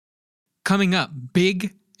Coming up,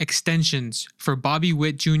 big extensions for Bobby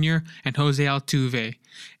Witt Jr. and Jose Altuve,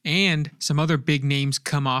 and some other big names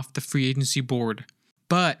come off the free agency board.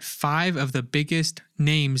 But 5 of the biggest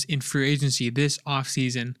names in free agency this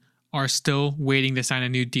offseason are still waiting to sign a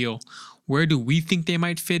new deal. Where do we think they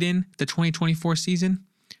might fit in the 2024 season?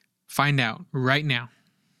 Find out right now.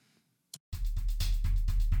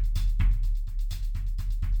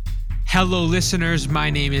 Hello, listeners. My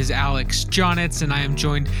name is Alex Jonitz, and I am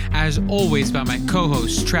joined, as always, by my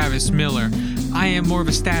co-host, Travis Miller. I am more of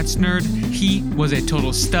a stats nerd. He was a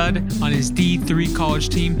total stud on his D3 college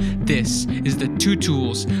team. This is the Two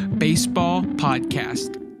Tools Baseball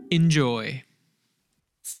Podcast. Enjoy.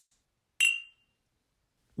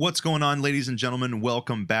 What's going on, ladies and gentlemen?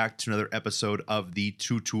 Welcome back to another episode of the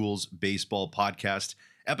Two Tools Baseball Podcast,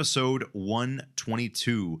 episode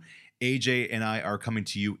 122. AJ and I are coming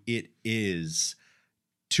to you. It is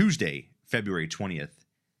Tuesday, February 20th.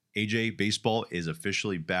 AJ, baseball is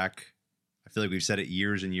officially back. I feel like we've said it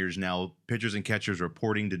years and years now. Pitchers and catchers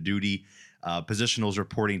reporting to duty, positionals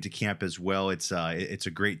reporting to camp as well. It's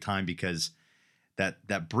a great time because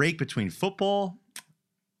that break between football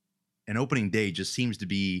and opening day just seems to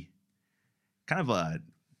be kind of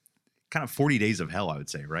 40 days of hell, I would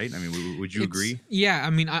say, right? I mean, would you agree? Yeah, I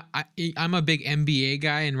mean, I'm a big NBA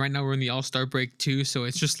guy, and right now we're in the All-Star break too, so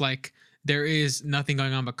it's just like there is nothing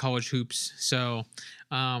going on but college hoops. So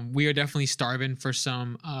we are definitely starving for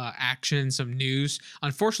some action, some news.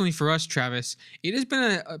 Unfortunately for us, Travis, it has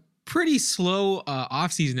been a pretty slow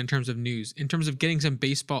offseason in terms of news. In terms of getting some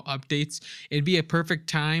baseball updates, it'd be a perfect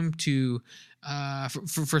time to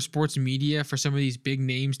for sports media, for some of these big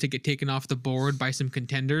names to get taken off the board by some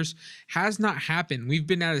contenders. Has not happened. We've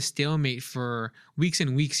been at a stalemate for weeks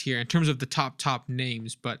and weeks here in terms of the top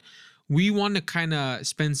names, but we want to kind of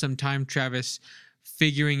spend some time, Travis,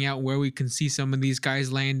 figuring out where we can see some of these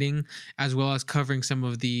guys landing, as well as covering some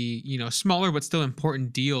of the, smaller but still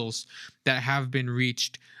important deals that have been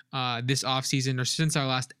reached this offseason or since our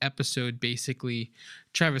last episode, basically.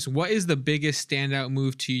 Travis, what is the biggest standout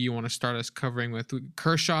move to you want to start us covering with?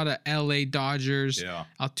 Kershaw to LA Dodgers,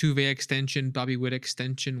 Altuve extension, Bobby Witt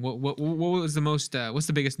extension. What was the most? What's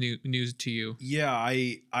the biggest news to you? Yeah,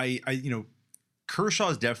 I Kershaw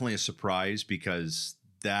is definitely a surprise because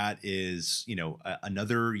that is,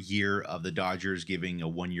 another year of the Dodgers giving a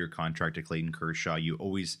 1-year contract to Clayton Kershaw. You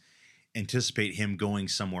always anticipate him going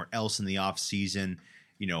somewhere else in the offseason.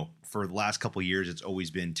 For the last couple of years, it's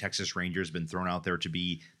always been Texas Rangers been thrown out there to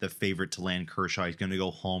be the favorite to land Kershaw. He's going to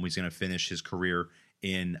go home. He's going to finish his career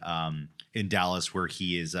in Dallas, where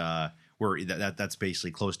he is, that's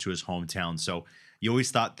basically close to his hometown. So you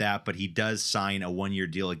always thought that, but he does sign a 1-year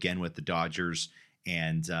deal again with the Dodgers.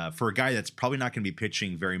 And for a guy that's probably not going to be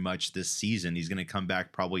pitching very much this season, he's going to come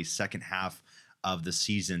back probably second half of the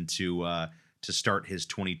season to start his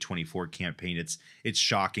 2024 campaign. It's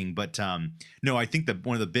shocking, but no, I think that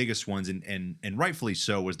one of the biggest ones, and rightfully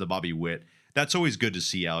so, was the Bobby Witt. That's always good to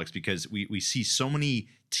see, Alex, because we see so many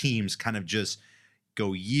teams kind of just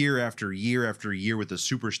go year after year after year with a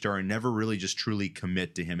superstar and never really just truly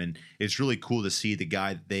commit to him. And it's really cool to see the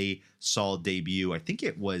guy that they saw debut. I think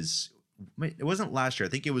it wasn't last year.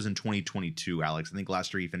 I think it was in 2022, Alex. I think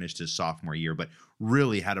last year he finished his sophomore year, but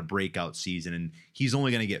really had a breakout season, and he's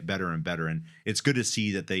only going to get better and better. And it's good to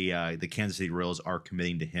see that the Kansas City Royals are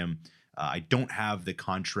committing to him. I don't have the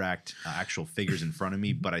contract actual figures in front of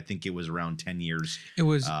me, but I think it was around 10 years. It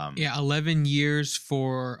was 11 years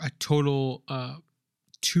for a total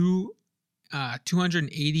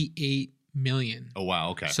 $288 million. Oh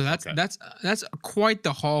wow, okay. So that's quite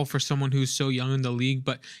the haul for someone who's so young in the league,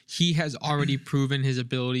 but he has already proven his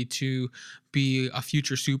ability to be a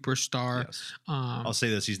future superstar. Yes. I'll say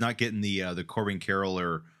this: he's not getting the Corbin Carroll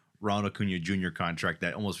or Ronald Acuna Jr. contract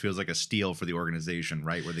that almost feels like a steal for the organization,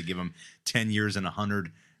 right? Where they give him 10 years and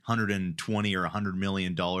 120 or $100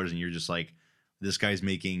 million, and you're just like, this guy's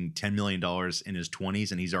making $10 million in his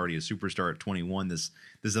 20s, and he's already a superstar at 21. This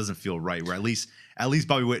doesn't feel right. Where at least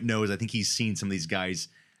Bobby Witt knows. I think he's seen some of these guys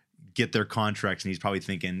get their contracts, and he's probably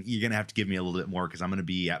thinking, you're going to have to give me a little bit more because I'm going to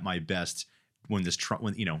be at my best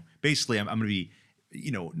basically I'm going to be,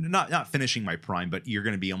 not finishing my prime, but you're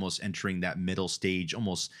going to be almost entering that middle stage,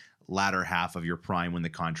 almost latter half of your prime when the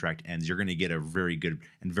contract ends. You're going to get a very good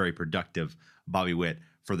and very productive Bobby Witt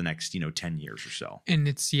for the next 10 years or so. And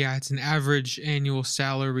it's an average annual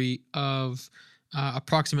salary of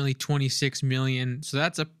approximately $26 million. So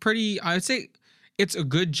that's a pretty, I would say it's a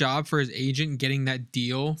good job for his agent getting that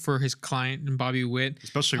deal for his client and Bobby Witt,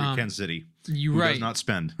 especially with Kansas City, who does not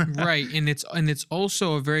spend. Right, and it's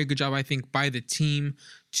also a very good job, I think, by the team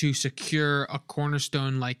to secure a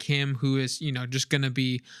cornerstone like him, who is just going to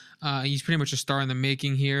be, he's pretty much a star in the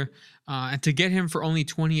making here, and to get him for only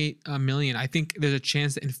 $28 million, I think there's a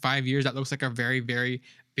chance that in 5 years that looks like a very, very,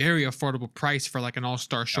 very affordable price for like an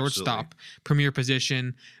all-star shortstop, premier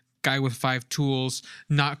position. Guy with 5 tools.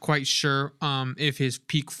 Not quite sure if his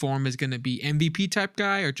peak form is going to be MVP type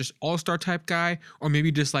guy or just all-star type guy, or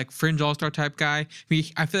maybe just like fringe all-star type guy.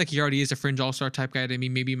 I feel like he already is a fringe all-star type guy to me.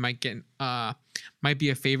 Maybe might be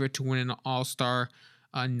a favorite to win an all-star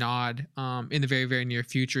nod in the very, very near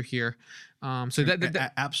future here. So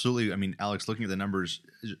that absolutely. I mean, Alex, looking at the numbers,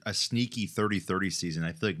 a sneaky 30-30 season.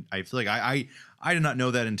 I feel like I did not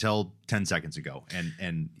know that until 10 seconds ago,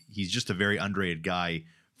 and he's just a very underrated guy.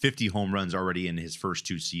 50 home runs already in his first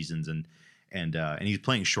 2 seasons, and he's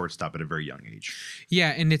playing shortstop at a very young age.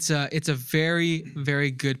 Yeah, and it's a very, very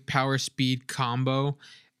good power speed combo.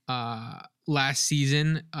 Last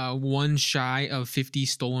season, one shy of 50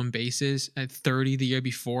 stolen bases at 30 the year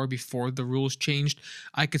before the rules changed.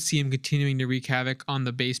 I could see him continuing to wreak havoc on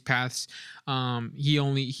the base paths. He's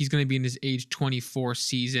going to be in his age 24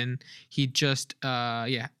 season. He just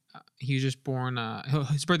he was just born.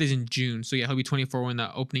 His birthday's in June, so yeah, he'll be 24 when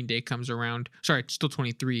the opening day comes around. Sorry, still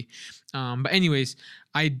 23. But anyways,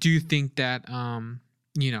 I do think that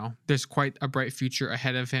there's quite a bright future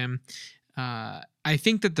ahead of him. I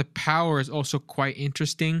think that the power is also quite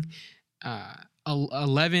interesting.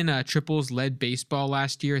 11 triples led baseball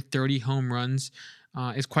last year. 30 home runs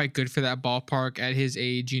is quite good for that ballpark at his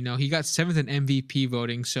age. He got 7th in MVP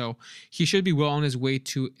voting, so he should be well on his way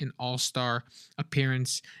to an all-star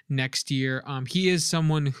appearance next year. He is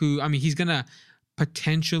someone who, he's gonna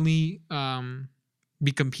potentially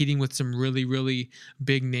be competing with some really, really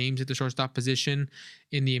big names at the shortstop position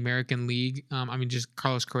in the American League. Just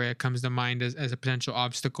Carlos Correa comes to mind as a potential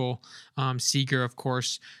obstacle. Seager, of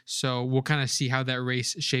course. So we'll kind of see how that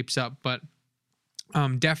race shapes up, but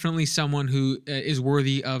definitely someone who is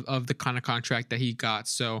worthy of the kind of contract that he got.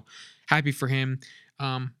 So happy for him.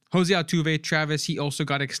 Jose Altuve, Travis, he also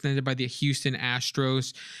got extended by the Houston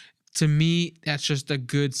Astros. To me, that's just a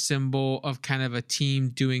good symbol of kind of a team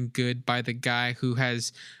doing good by the guy who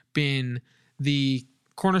has been the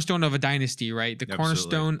cornerstone of a dynasty, right? The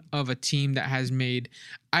cornerstone of a team that has made,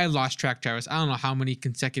 I lost track, Travis. I don't know how many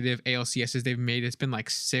consecutive ALCSs they've made. It's been like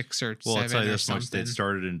 6 or 7 I'll tell you or this much. something. It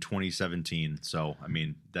started in 2017. So,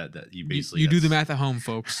 that you basically... You do the math at home,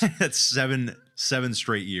 folks. That's seven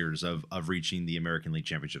straight years of reaching the American League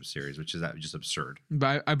Championship Series, which is just absurd.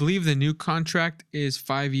 But I believe the new contract is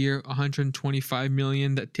 5-year, $125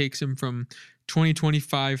 million. That takes him from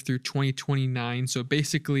 2025 through 2029. So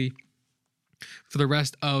basically, for the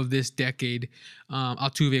rest of this decade,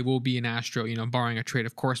 Altuve will be an Astro, barring a trade,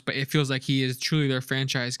 of course. But it feels like he is truly their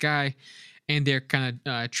franchise guy, and they're kind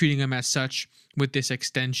of treating him as such with this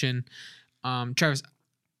extension. Travis,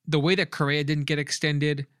 the way that Correa didn't get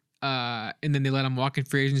extended, and then they let him walk in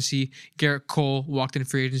free agency. Garrett Cole walked in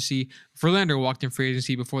free agency. Verlander walked in free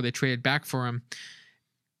agency before they traded back for him.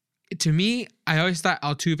 To me, I always thought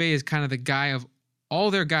Altuve is kind of the guy of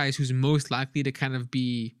all their guys who's most likely to kind of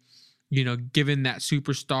be, given that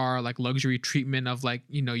superstar like luxury treatment of like,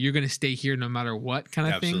 you're going to stay here no matter what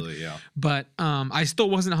kind of thing. Absolutely, yeah. But I still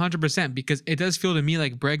wasn't 100% because it does feel to me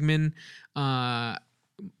like Bregman,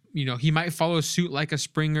 he might follow suit like a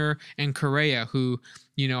Springer and Correa, who,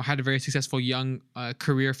 had a very successful young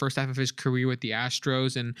career, first half of his career with the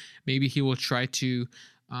Astros, and maybe he will try to,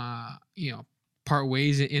 part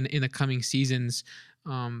ways in the coming seasons.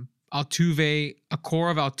 Altuve, a core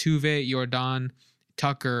of Altuve, Yordan,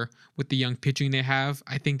 Tucker, with the young pitching they have,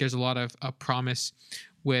 I think there's a lot of promise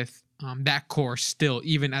with that core still,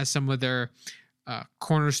 even as some of their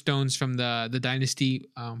cornerstones from the dynasty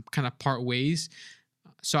kind of part ways.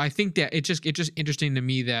 So I think that it's just interesting to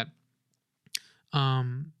me that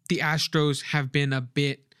the Astros have been a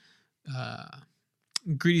bit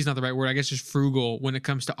greedy is not the right word. I guess just frugal when it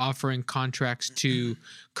comes to offering contracts to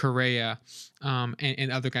Correa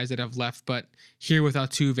and other guys that have left. But here with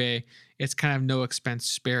Altuve, it's kind of no expense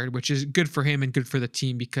spared, which is good for him and good for the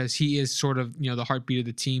team because he is sort of, the heartbeat of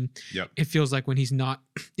the team. Yep. It feels like when he's not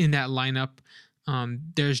in that lineup,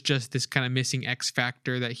 there's just this kind of missing X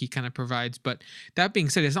factor that he kind of provides. But that being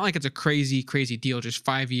said, it's not like it's a crazy, crazy deal. Just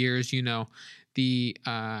 5 years, the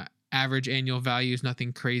average annual value is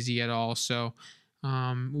nothing crazy at all. So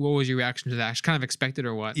what was your reaction to that? Just kind of expected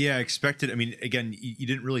or what? Yeah, expected. Again, you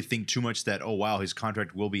didn't really think too much that, oh, wow, his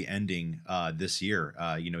contract will be ending this year.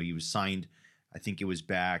 He was signed I think it was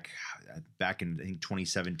back in I think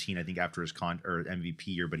 2017. I think after his MVP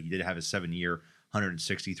year, but he did have a 7-year,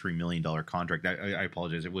 $163 million contract. I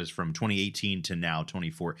apologize. It was from 2018 to now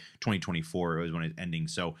 2024. It was when it's ending.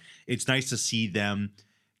 So it's nice to see them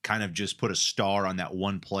kind of just put a star on that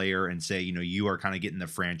one player and say, you are kind of getting the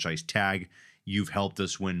franchise tag. You've helped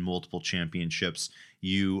us win multiple championships.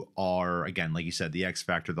 You are, again, like you said, the X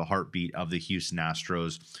factor, the heartbeat of the Houston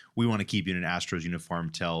Astros. We want to keep you in an Astros uniform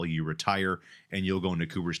till you retire, and you'll go into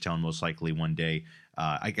Cooperstown most likely one day.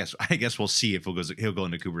 I guess we'll see if he'll go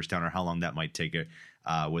into Cooperstown or how long that might take it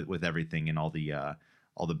with everything and all the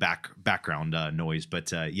background noise.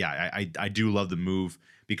 But I do love the move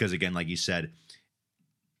because, again, like you said,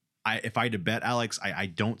 if I had to bet, Alex, I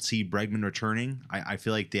don't see Bregman returning. I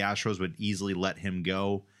feel like the Astros would easily let him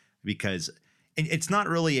go because it's not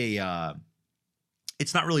really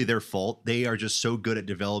their fault. They are just so good at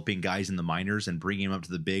developing guys in the minors and bringing them up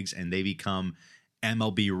to the bigs, and they become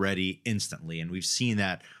MLB ready instantly. And we've seen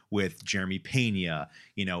that with Jeremy Pena,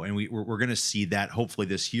 and we're going to see that hopefully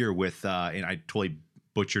this year with and I totally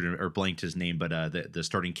butchered or blanked his name, but the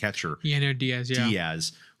starting catcher,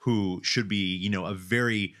 Diaz, who should be a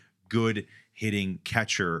very good hitting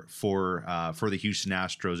catcher for the Houston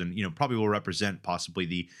Astros, and probably will represent possibly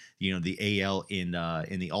the AL in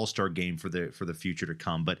the All-Star game for the future to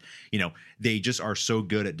come. But they just are so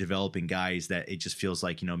good at developing guys that it just feels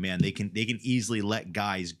like man, they can easily let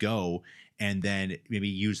guys go and then maybe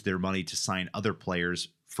use their money to sign other players.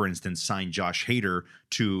 For instance, sign Josh Hader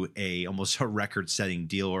to almost a record-setting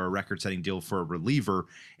deal or a record-setting deal for a reliever,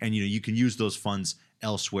 and you can use those funds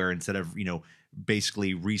elsewhere instead of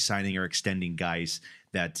basically re-signing or extending guys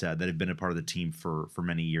that have been a part of the team for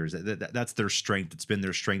many years. That's their strength. It's been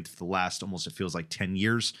their strength for the last almost, it feels like 10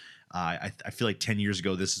 years. I feel like 10 years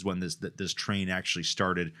ago, this is when this train actually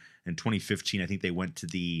started. In 2015, I think they went to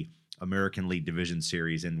the American League Division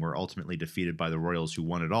Series and were ultimately defeated by the Royals, who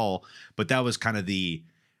won it all. But that was kind of the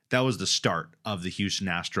start of the Houston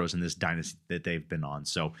Astros and this dynasty that they've been on.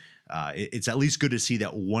 So it's at least good to see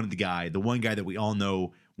that the one guy that we all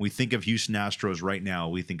know. When we think of Houston Astros right now,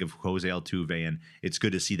 we think of Jose Altuve, and it's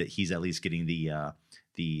good to see that he's at least getting the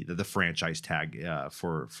franchise tag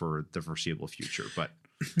for the foreseeable future. But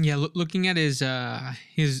yeah, looking at his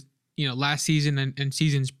last season and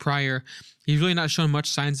seasons prior, he's really not shown much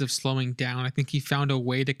signs of slowing down. I think he found a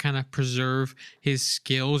way to kind of preserve his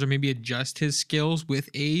skills or maybe adjust his skills with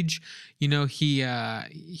age.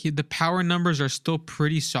 The power numbers are still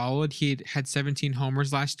pretty solid. He had 17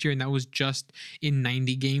 homers last year, and that was just in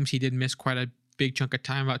 90 games. He did miss quite a big chunk of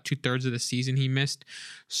time, about 2/3 of the season he missed.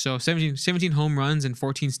 So 17 home runs and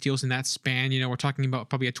 14 steals in that span. We're talking about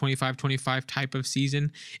probably a 25-25 type of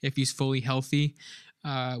season if he's fully healthy.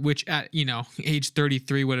 Which at age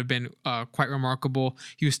 33 would have been quite remarkable.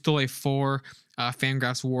 He was still a 4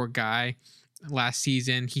 Fangraphs WAR guy last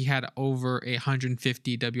season. He had over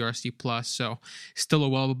 150 WRC plus, so still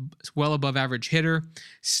a well above average hitter.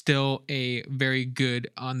 Still a very good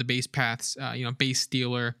on the base paths. Base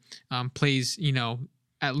stealer. Plays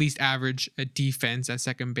at least average defense at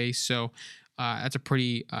second base. So that's a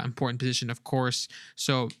pretty important position, of course.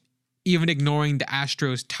 So even ignoring the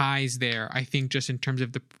Astros ties there, I think just in terms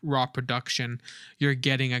of the raw production, you're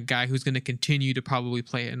getting a guy who's going to continue to probably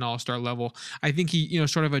play at an all-star level. I think he,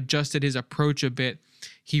 sort of adjusted his approach a bit.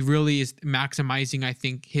 He really is maximizing, I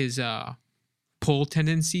think, his pull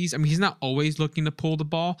tendencies. I mean, he's not always looking to pull the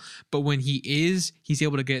ball, but when he is, he's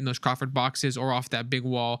able to get in those Crawford boxes or off that big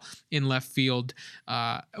wall in left field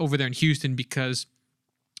over there in Houston because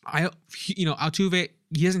Altuve,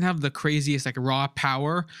 he doesn't have the craziest raw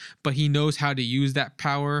power, but he knows how to use that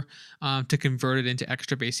power to convert it into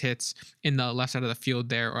extra base hits in the left side of the field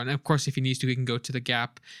there. And of course, if he needs to, he can go to the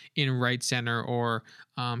gap in right center or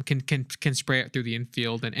can spray it through the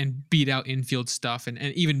infield and beat out infield stuff and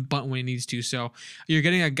even bunt when he needs to. So you're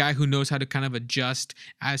getting a guy who knows how to kind of adjust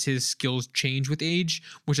as his skills change with age,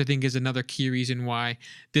 which I think is another key reason why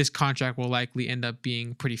this contract will likely end up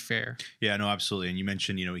being pretty fair. Yeah, no, absolutely. And you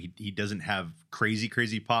mentioned, he doesn't have crazy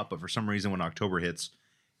pop, but for some reason when October hits,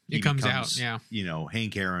 it comes out. Yeah.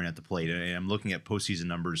 Hank Aaron at the plate. And I'm looking at postseason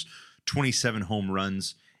numbers, 27 home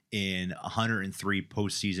runs in 103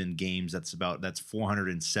 postseason games. That's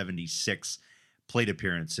 476 plate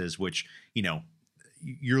appearances, which,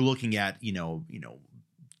 you're looking at,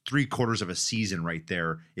 3/4 of a season right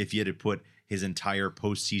there. If you had to put his entire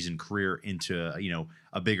postseason career into,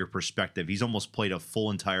 a bigger perspective, he's almost played a full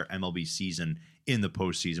entire MLB season in the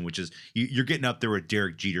postseason, which is you're getting up there with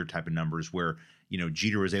Derek Jeter type of numbers where,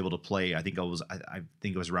 Jeter was able to play. I think it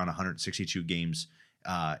was around 162 games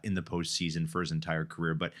in the postseason for his entire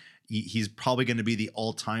career. But he's probably going to be the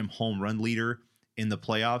all-time home run leader in the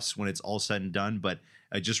playoffs when it's all said and done. But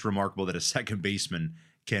just remarkable that a second baseman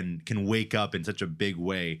can wake up in such a big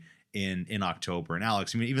way in October. And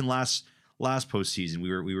Alex, I mean, even last postseason,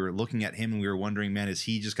 we were looking at him and we were wondering, man, is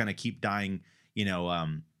he just going to keep dying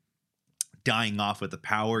off with the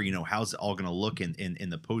power? How's it all going to look in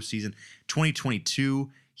the postseason? 2022,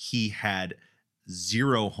 he had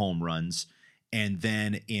 0 home runs. And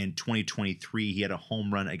then in 2023, he had a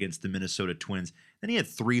home run against the Minnesota Twins. Then he had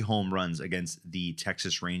 3 home runs against the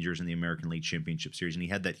Texas Rangers in the American League Championship Series. And he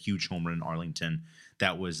had that huge home run in Arlington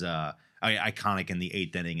that was iconic in the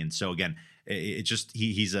 8th inning. And so again, it just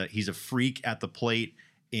he's a freak at the plate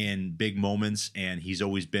in big moments, and he's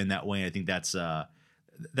always been that way. And I think that's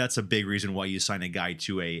a big reason why you sign a guy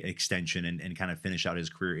to a extension and kind of finish out his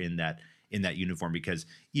career in that uniform, because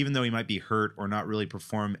even though he might be hurt or not really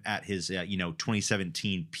perform at his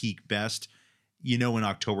 2017 peak best, in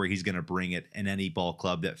October he's going to bring it, and any ball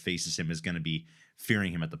club that faces him is going to be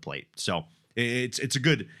fearing him at the plate. So it's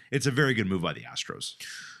a very good move by the Astros.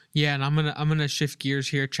 Yeah, and I'm gonna shift gears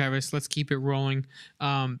here, Travis. Let's keep it rolling.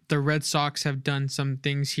 The Red Sox have done some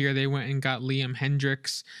things here. They went and got Liam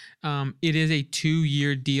Hendriks. It is a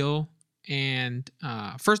 2-year deal, and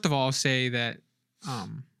first of all, I'll say that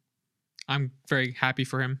I'm very happy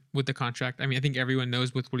for him with the contract. I mean, I think everyone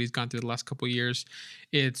knows with what he's gone through the last couple of years,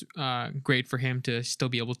 it's great for him to still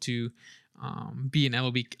be able to be an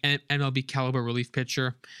MLB caliber relief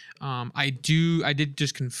pitcher. I did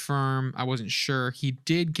just confirm, I wasn't sure. He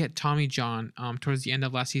did get Tommy John towards the end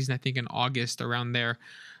of last season, I think in August, around there.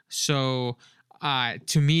 So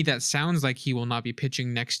to me, that sounds like he will not be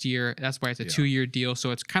pitching next year. That's why it's a 2-year deal. So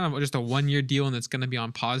it's kind of just a 1-year deal, and it's going to be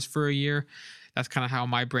on pause for a year. That's kind of how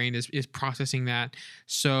my brain is processing that.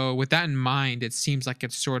 So with that in mind, it seems like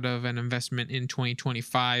it's sort of an investment in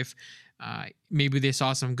 2025. Maybe they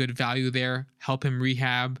saw some good value there, help him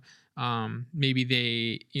rehab. Maybe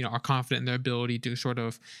they, are confident in their ability to sort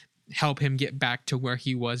of help him get back to where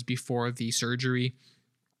he was before the surgery.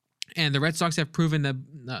 And the Red Sox have proven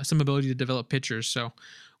some ability to develop pitchers, so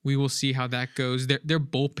we will see how that goes. Their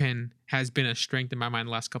bullpen has been a strength in my mind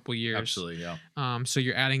the last couple of years. Absolutely, yeah. So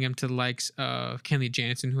you're adding him to the likes of Kenley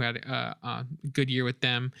Jansen, who had a good year with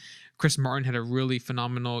them. Chris Martin had a really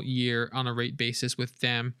phenomenal year on a rate basis with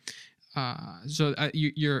them. So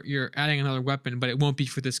you're adding another weapon, but it won't be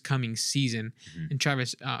for this coming season. Mm-hmm. And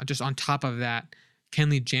Travis, just on top of that,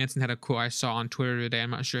 Kenley Jansen had a quote I saw on Twitter today. I'm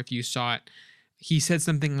not sure if you saw it. He said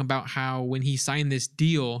something about how when he signed this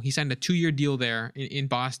deal, he signed a 2-year deal there in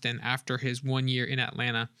Boston after his 1 year in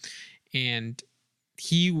Atlanta. And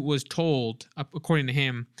he was told, according to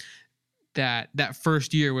him, that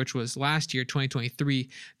first year, which was last year, 2023,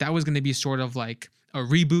 that was going to be sort of like a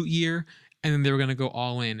reboot year. And then they were going to go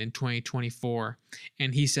all in 2024.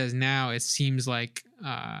 And he says now it seems like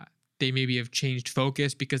they maybe have changed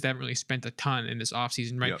focus because they haven't really spent a ton in this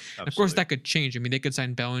offseason, right? Yep, of course, that could change. I mean, they could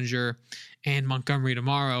sign Bellinger and Montgomery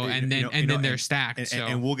tomorrow, and then they're stacked.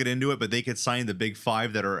 And we'll get into it, but they could sign the big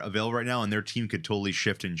 5 that are available right now, and their team could totally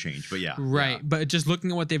shift and change. But yeah. Right. Yeah. But just looking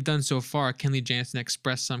at what they've done so far, Kenley Jansen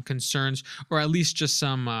expressed some concerns, or at least just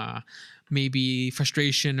some maybe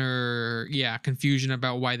frustration or confusion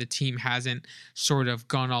about why the team hasn't sort of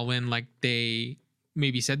gone all in like they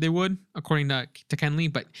maybe said they would, according to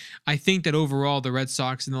Kenley. But I think that overall the Red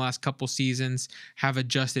Sox in the last couple seasons have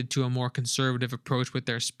adjusted to a more conservative approach with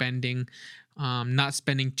their spending, not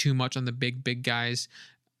spending too much on the big guys,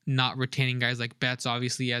 not retaining guys like Betts,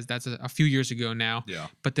 obviously, as that's a few years ago now. Yeah.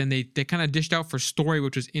 But then they kind of dished out for Story,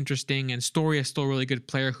 which was interesting. And Story is still a really good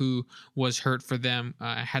player who was hurt for them.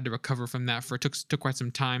 Had to recover from that took quite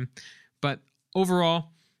some time. But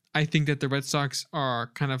overall, I think that the Red Sox are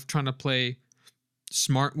kind of trying to play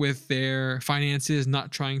smart with their finances,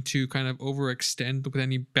 not trying to kind of overextend with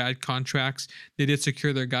any bad contracts. They did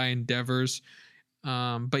secure their guy in Devers.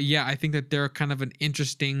 But yeah, I think that they're kind of an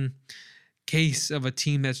interesting case of a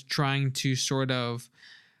team that's trying to sort of,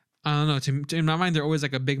 I don't know, in my mind, they're always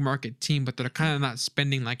like a big market team, but they're kind of not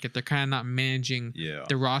spending like it. They're kind of not managing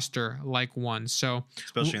the roster like one. So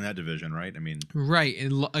especially in that division, right? I mean, right.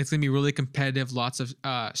 It's going to be really competitive. Lots of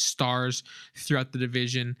stars throughout the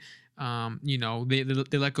division. They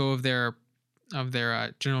let go of their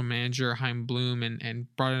general manager, Chaim Bloom,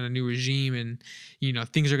 and brought in a new regime. And,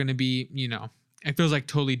 things are going to be, it feels like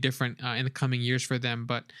totally different in the coming years for them.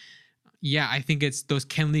 But yeah, I think it's those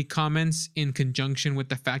Kenley comments in conjunction with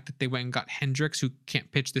the fact that they went and got Hendriks, who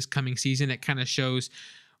can't pitch this coming season. It kind of shows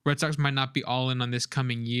Red Sox might not be all in on this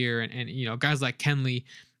coming year. And guys like Kenley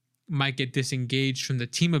might get disengaged from the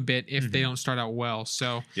team a bit if they don't start out well.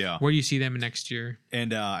 So Yeah. where do you see them next year?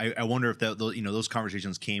 And I wonder if those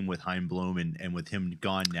conversations came with Hein Bloom and with him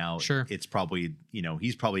gone now. Sure. It's probably,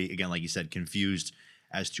 he's probably, again, like you said, confused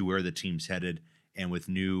as to where the team's headed. And with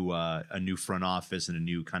a new front office and a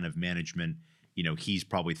new kind of management, he's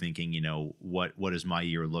probably thinking, what does my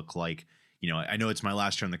year look like? I know it's my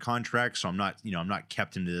last year on the contract, so I'm not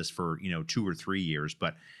kept into this for 2 or 3 years,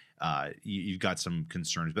 but you've got some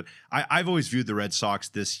concerns. But I've always viewed the Red Sox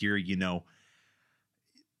this year,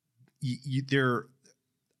 they're,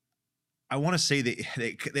 I want to say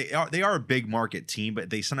they are a big market team, but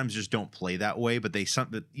they sometimes just don't play that way. But they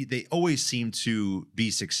always seem to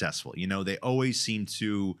be successful. They always seem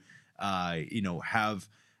to have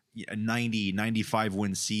a 95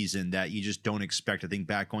 win season that you just don't expect. I think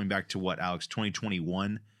going back to what, Alex,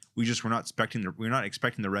 2021, we're not expecting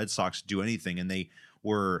the Red Sox to do anything, and they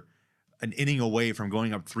were an inning away from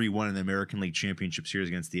going up 3-1 in the American League Championship Series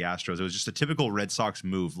against the Astros. It was just a typical Red Sox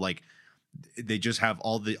move. Like, they just have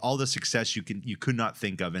all the success you could not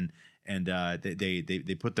think of, and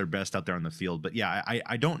they put their best out there on the field. But yeah,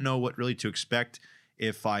 I don't know what really to expect.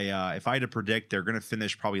 If I had to predict, they're going to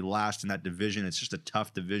finish probably last in that division. It's just a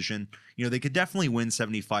tough division. They could definitely win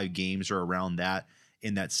 75 games or around that,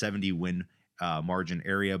 in that 70 win margin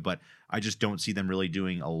area, but I just don't see them really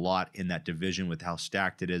doing a lot in that division with how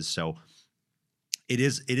stacked it is. So it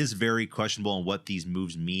is very questionable on what these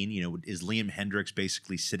moves mean. Is Liam Hendriks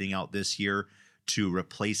basically sitting out this year to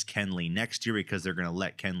replace Kenley next year, because they're going to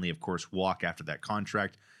let Kenley, of course, walk after that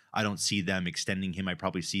contract? I don't see them extending him. I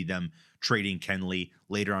probably see them trading Kenley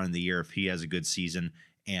later on in the year if he has a good season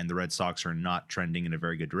and the Red Sox are not trending in a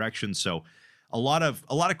very good direction. So a lot of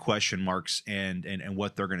question marks and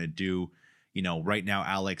what they're going to do. Right now,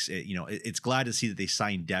 Alex, it's glad to see that they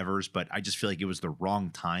signed Devers, but I just feel like it was the wrong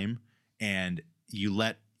time. And you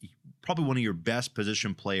let probably one of your best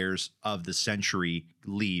position players of the century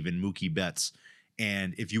leave in Mookie Betts.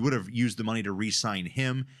 And if you would have used the money to re-sign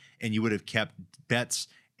him and you would have kept Betts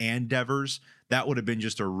and Devers, that would have been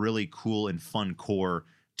just a really cool and fun core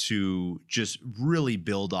to just really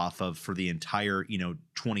build off of for the entire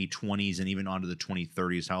 2020s and even onto the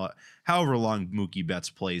 2030s, however long Mookie Betts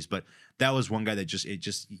plays. But that was one guy that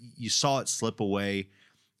you saw it slip away,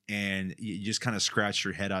 and you just kind of scratch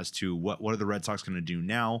your head as to what are the Red Sox going to do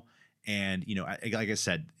now. And like I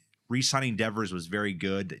said, re-signing Devers was very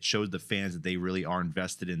good. It showed the fans that they really are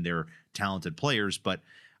invested in their talented players. But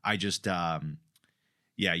I just there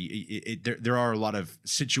are a lot of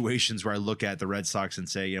situations where I look at the Red Sox and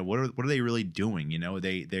say, what are they really doing?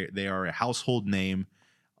 They are a household name.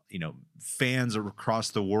 Fans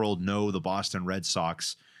across the world know the Boston Red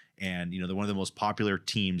Sox, and they're one of the most popular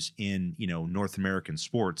teams in North American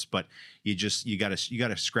sports. But you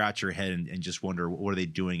gotta scratch your head and just wonder, what are they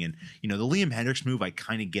doing? And the Liam Hendriks move, I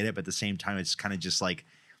kind of get it, but at the same time, it's kind of just like,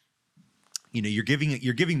 you're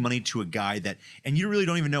giving money to a guy that, and you really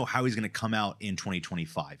don't even know how he's going to come out in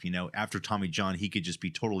 2025. After Tommy John, he could just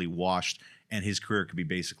be totally washed, and his career could be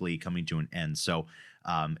basically coming to an end. So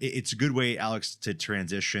it's a good way, Alex, to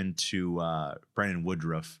transition to Brandon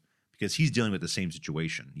Woodruff, because he's dealing with the same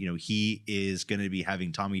situation. He is going to be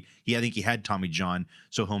having I think he had Tommy John,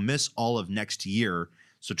 so he'll miss all of next year.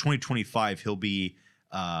 So 2025, he'll be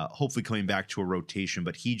hopefully coming back to a rotation,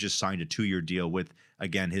 but he just signed a 2-year deal with,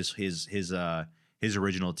 again, his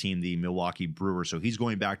original team, the Milwaukee Brewers. So he's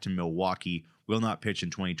going back to Milwaukee, will not pitch in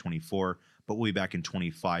 2024, but will be back in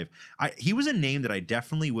 25. He was a name that I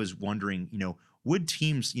definitely was wondering, would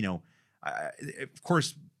teams, of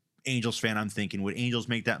course, Angels fan, I'm thinking, would Angels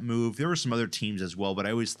make that move? There were some other teams as well, but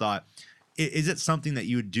I always thought, is it something that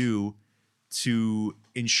you would do to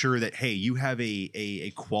ensure that, hey, you have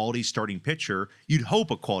a quality starting pitcher? You'd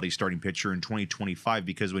hope a quality starting pitcher in 2025,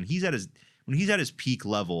 because when he's at his peak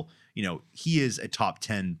level, he is a top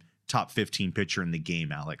 10, top 15 pitcher in the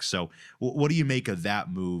game, Alex. So what do you make of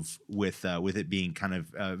that move with it being kind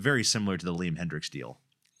of very similar to the Liam Hendriks deal?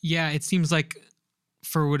 Yeah, it seems like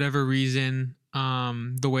for whatever reason,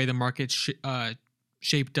 the way the market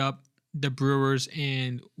shaped up, the Brewers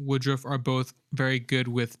and Woodruff are both very good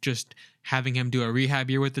with just having him do a rehab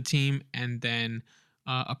year with the team and then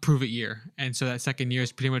a prove it year. And so that second year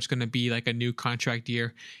is pretty much going to be like a new contract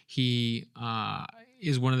year. He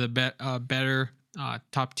is one of the better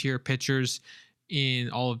top tier pitchers in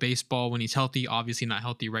all of baseball when he's healthy, obviously not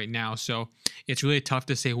healthy right now. So it's really tough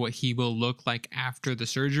to say what he will look like after the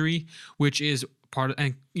surgery, which is part of,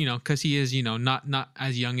 and because he is not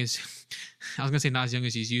as young as I was gonna say not as young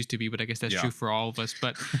as he's used to be, but I guess that's true for all of us.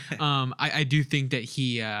 But I do think that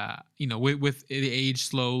he with the age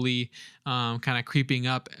slowly kind of creeping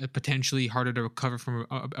up, potentially harder to recover from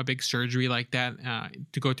a big surgery like that,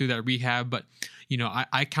 to go through that rehab. But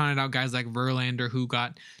I counted out guys like Verlander who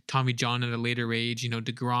got Tommy John at a later age,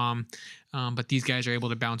 DeGrom, but these guys are able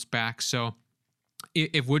to bounce back. So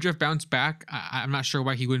if Woodruff bounced back, I'm not sure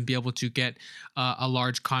why he wouldn't be able to get a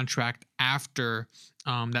large contract after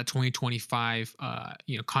that 2025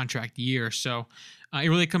 contract year. So it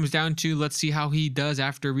really comes down to, let's see how he does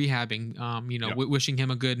after rehabbing. Wishing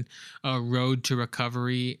him a good road to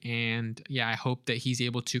recovery, and I hope that he's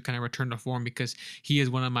able to kind of return to form, because he is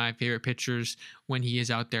one of my favorite pitchers when he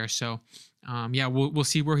is out there. So we'll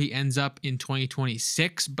see where he ends up in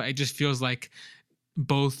 2026, but it just feels like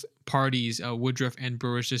both parties, Woodruff and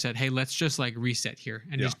Brewers, just said, hey, let's just like reset here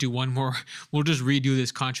and just do one more. We'll just redo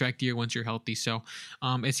this contract year once you're healthy. So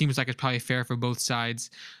it seems like it's probably fair for both sides.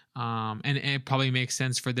 And it probably makes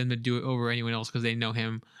sense for them to do it over anyone else because they know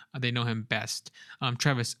him. They know him best.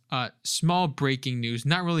 Travis, small breaking news,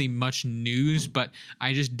 not really much news, but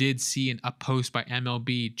I just did see a post by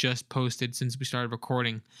MLB just posted since we started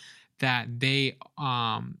recording that they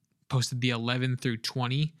posted the 11 through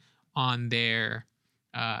 20 on their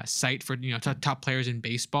site for top players in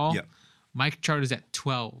baseball. Yep. Mike Trout is at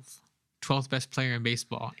 12th best player in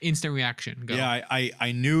baseball. Instant reaction. Go. Yeah,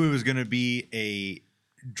 I knew it was going to be a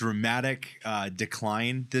dramatic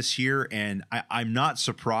decline this year, and I'm not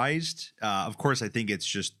surprised. Of course, I think it's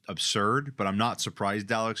just absurd, but I'm not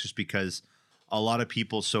surprised, Alex, just because a lot of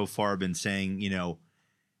people so far have been saying,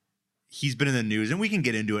 he's been in the news, and we can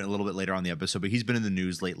get into it a little bit later on the episode, but he's been in the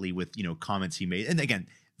news lately with, comments he made. And again,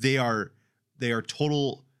 they are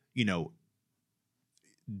total,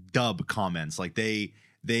 dub comments. Like they're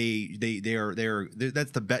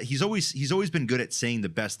that's the best. He's always been good at saying the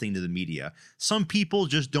best thing to the media. Some people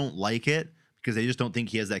just don't like it because they just don't think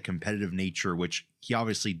he has that competitive nature, which he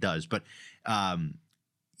obviously does. But 12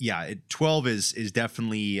 is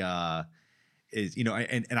definitely I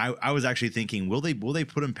was actually thinking, will they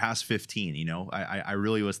put him past 15? I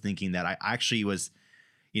really was thinking that. I actually was,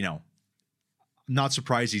 not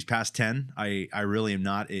surprised he's past 10. I really am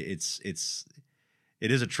not. It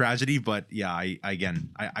is a tragedy, but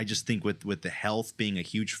I just think with the health being a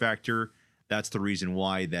huge factor, that's the reason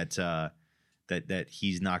why that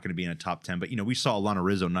he's not going to be in a top 10. But we saw Alana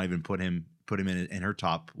Rizzo not even put him in her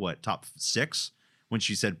top 6 when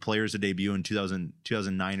she said players to debut in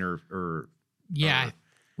 2009 or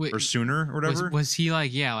sooner or whatever. Was he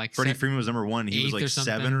like Freddie Freeman was number 1. He was like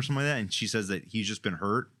 7 or something like that, and she says that he's just been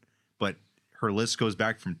hurt, but her list goes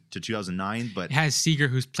back to 2009, but it has Seager,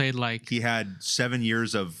 who's played he had 7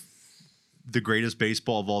 years of the greatest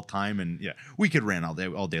baseball of all time. And we could rant all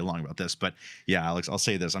day long about this, but Alex, I'll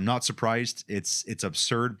say this. I'm not surprised. It's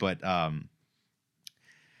absurd, but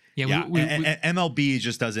MLB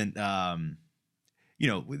just doesn't, I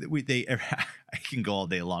can go all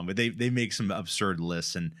day long, but they make some absurd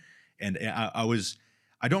lists. And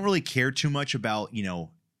I don't really care too much about,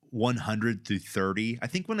 100 through 30. I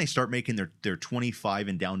think when they start making their 25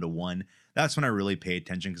 and down to 1, that's when I really pay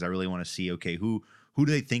attention, because I really want to see, okay, who do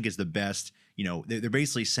they think is the best? They're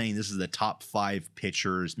basically saying this is the top 5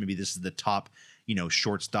 pitchers. Maybe this is the top,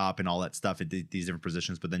 shortstop and all that stuff at these different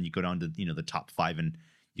positions. But then you go down to, the top 5 and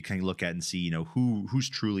you kind of look at and see, who's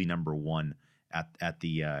truly number 1 at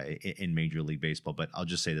the in Major League Baseball. But I'll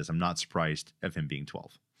just say this. I'm not surprised of him being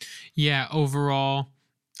 12. Yeah, overall,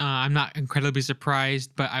 I'm not incredibly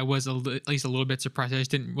surprised, but I was at least a little bit surprised. I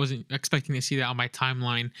just wasn't expecting to see that on my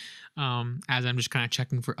timeline, as I'm just kind of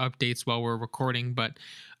checking for updates while we're recording. But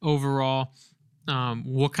overall,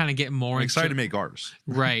 we'll kind of get more. I'm excited to make ours.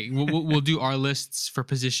 Right. We'll do our lists for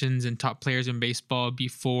positions and top players in baseball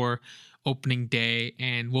before opening day,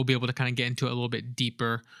 and we'll be able to kind of get into it a little bit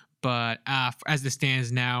deeper. But as it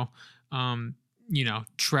stands now,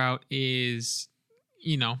 Trout is,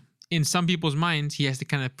 in some people's minds, he has to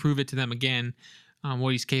kind of prove it to them again,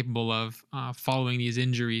 what he's capable of following these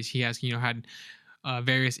injuries. He has, had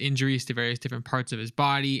various injuries to various different parts of his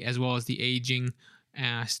body, as well as the aging,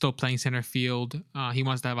 still playing center field. He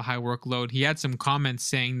wants to have a high workload. He had some comments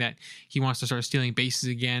saying that he wants to start stealing bases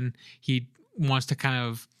again. He wants to kind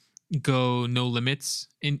of go no limits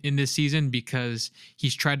in this season, because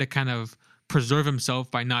he's tried to kind of preserve himself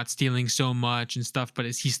by not stealing so much and stuff, but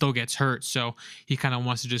he still gets hurt. So he kind of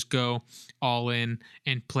wants to just go all in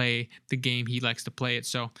and play the game he likes to play it.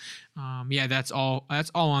 So that's all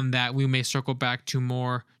on that. We may circle back to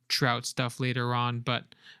more Trout stuff later on. But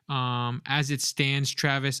as it stands,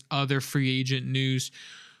 Travis, other free agent news.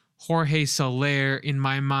 Jorge Soler, in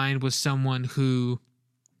my mind, was someone who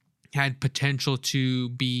had potential to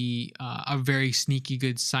be a very sneaky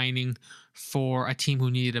good signing for a team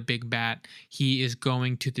who needed a big bat. He is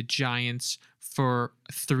going to the Giants for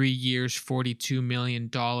 3 years, $42 million.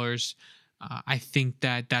 I think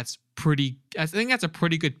that's a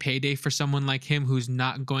pretty good payday for someone like him who's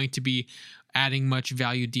not going to be adding much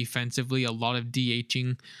value defensively, a lot of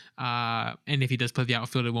DHing. And if he does play the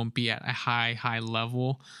outfield, it won't be at a high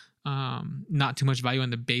level. Not too much value on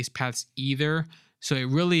the base paths either. So it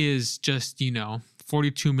really is just,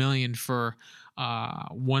 $42 million for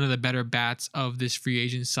one of the better bats of this free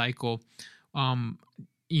agent cycle. They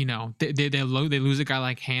lose a guy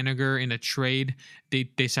like Haniger in a trade. They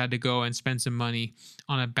decide to go and spend some money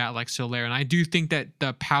on a bat like Soler. And I do think that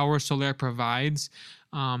the power Soler provides,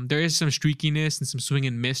 there is some streakiness and some swing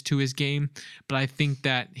and miss to his game, but I think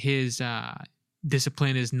that his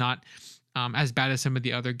discipline is not as bad as some of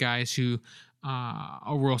the other guys who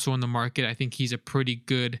were also on the market. I think he's a pretty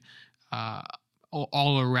good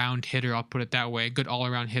all-around hitter. I'll put it that way. Good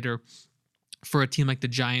all-around hitter for a team like the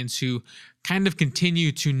Giants, who kind of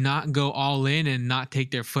continue to not go all in and not take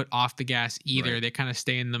their foot off the gas either. Right. They kind of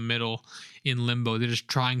stay in the middle in limbo. They're just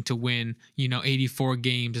trying to win, 84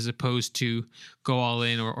 games as opposed to go all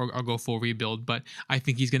in or go full rebuild. But I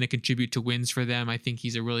think he's going to contribute to wins for them. I think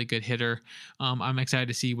he's a really good hitter. I'm excited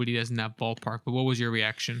to see what he does in that ballpark. But what was your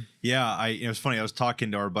reaction? Yeah, it was funny. I was talking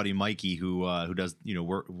to our buddy Mikey, who does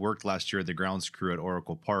worked last year at the grounds crew at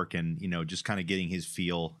Oracle Park, and just kind of getting his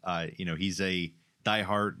feel. He's a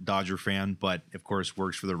diehard Dodger fan, but of course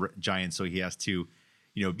works for the Giants, so he has to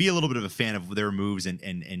be a little bit of a fan of their moves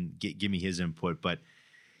and give me his input. But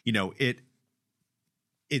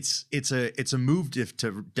it's a move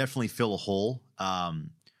to definitely fill a hole.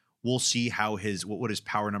 We'll see how what his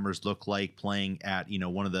power numbers look like playing at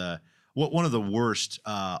one of the worst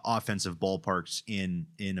offensive ballparks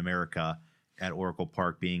in America, at Oracle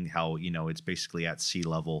Park, being how it's basically at sea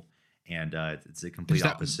level. And it's the complete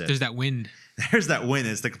opposite. There's that wind. There's that wind.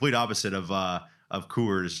 It's the complete opposite of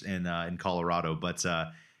Coors in Colorado. But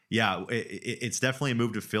it's definitely a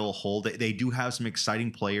move to fill a hole. They do have some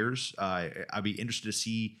exciting players. I'd be interested to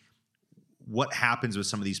see what happens with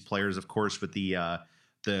some of these players. Of course, with the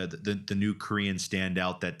new Korean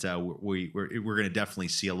standout that we're going to definitely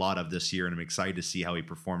see a lot of this year, and I'm excited to see how he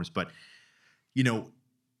performs. But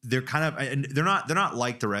they're kind of, and they're not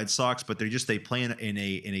like the Red Sox, but they play in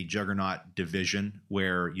a juggernaut division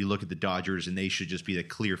where you look at the Dodgers and they should just be the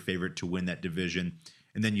clear favorite to win that division.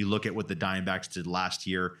 And then you look at what the Diamondbacks did last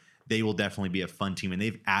year; they will definitely be a fun team, and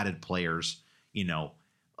they've added players,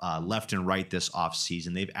 left and right this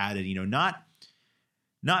offseason. They've added,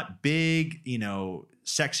 not big,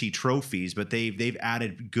 sexy trophies, but they've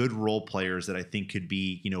added good role players that I think could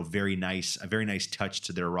be, a very nice touch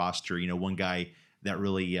to their roster. One guy that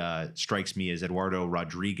really strikes me as Eduardo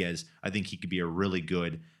Rodriguez. I think he could be a really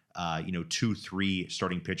good, 2-3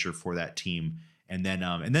 starting pitcher for that team. And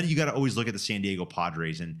then you got to always look at the San Diego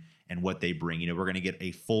Padres and what they bring. We're going to get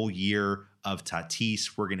a full year of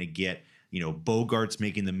Tatis. We're going to get, Bogarts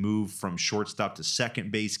making the move from shortstop to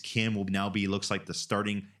second base. Kim will now looks like the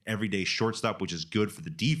starting everyday shortstop, which is good for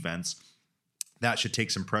the defense. That should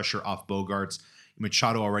take some pressure off Bogarts.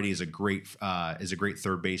 Machado already is a great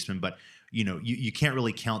third baseman, but you can't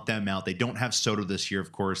really count them out. They don't have Soto this year,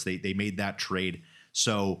 of course. They made that trade.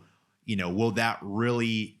 So, will that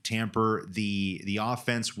really tamper the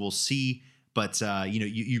offense? We'll see. But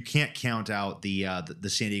you can't count out the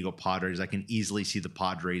San Diego Padres. I can easily see the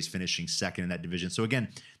Padres finishing second in that division. So again,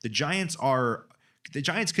 the Giants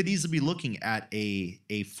could easily be looking at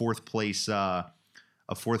a fourth place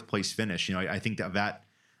finish. I think of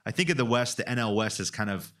the West, the NL West is kind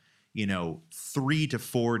of 3 to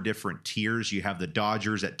 4 different tiers. You have the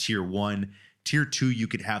Dodgers at tier 1. Tier 2, you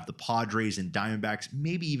could have the Padres and Diamondbacks,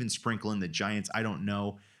 maybe even sprinkle in the Giants. I don't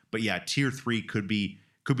know. But yeah, tier 3 could be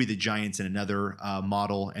the Giants in another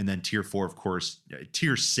model. And then tier 4, of course,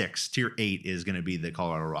 tier 6, tier 8 is going to be the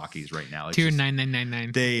Colorado Rockies right now. It's tier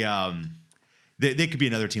 9999. They could be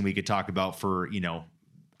another team we could talk about for,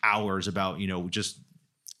 hours about, just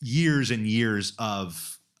years and years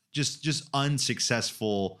of just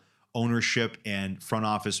unsuccessful ownership and front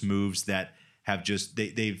office moves that have just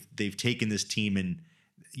they've taken this team, and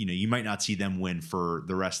you might not see them win for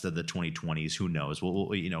the rest of the 2020s. Who knows?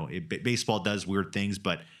 Well, baseball does weird things,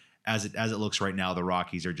 but as it looks right now, the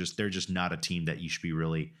Rockies they're just not a team that you should be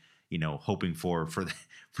really hoping for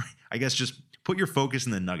I guess just put your focus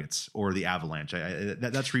in the Nuggets or the Avalanche.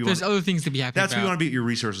 That's where you There's other things to be happy that's about. where you want to be at your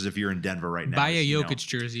resources if you're in Denver right now. Buy a Jokic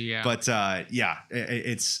jersey, yeah. But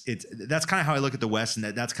it's that's kind of how I look at the West, and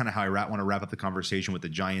that's kind of how I want to wrap up the conversation with the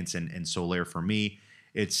Giants and Soler. For me,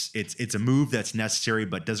 it's a move that's necessary,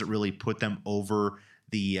 but does it really put them over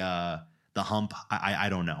the hump? I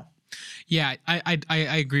don't know. Yeah,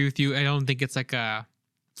 I agree with you. I don't think it's like a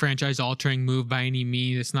franchise altering move by any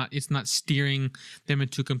means. It's not steering them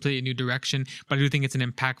into a completely new direction, but I do think it's an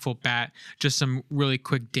impactful bat. Just some really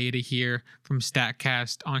quick data here from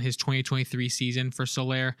StatCast on his 2023 season for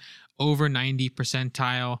Soler. Over 90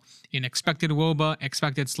 percentile in expected WOBA,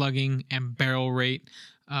 expected slugging, and barrel rate.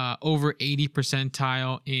 Over 80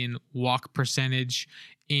 percentile in walk percentage,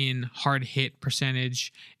 in hard hit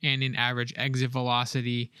percentage, and in average exit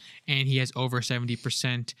velocity. And he has over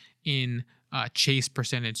 70% in chase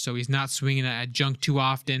percentage. So he's not swinging at junk too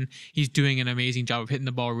often. He's doing an amazing job of hitting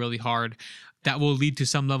the ball really hard. That will lead to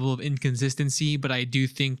some level of inconsistency, but I do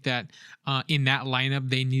think that in that lineup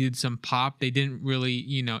they needed some pop. They didn't really,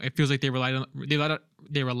 it feels like they relied a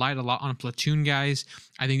lot on platoon guys.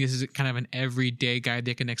 I think this is kind of an everyday guy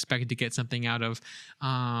they can expect to get something out of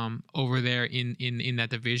over there in that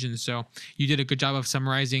division. So you did a good job of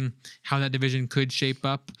summarizing how that division could shape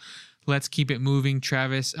up. Let's keep it moving,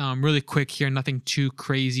 Travis. Really quick here, nothing too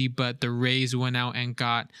crazy, but the Rays went out and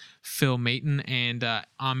got Phil Maton and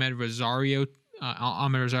Ahmed Rosario.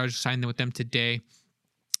 Ahmed Rosario signed with them today.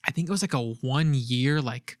 I think it was like a 1 year,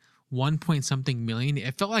 like 1 point something million.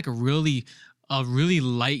 It felt like a really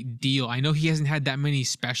light deal. I know he hasn't had that many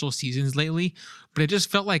special seasons lately, but it just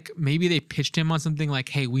felt like maybe they pitched him on something like,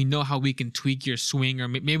 hey, we know how we can tweak your swing, or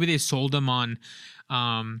maybe they sold him on.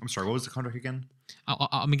 I'm sorry, what was the contract again?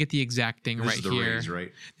 Let me get the exact thing this right here. Rays,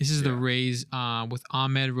 right? This is the Rays with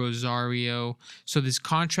Ahmed Rosario. So this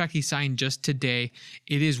contract he signed just today,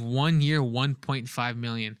 it is 1 year, 1.5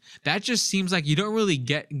 million. That just seems like you don't really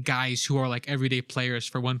get guys who are like everyday players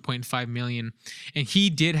for 1.5 million. And he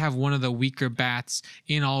did have one of the weaker bats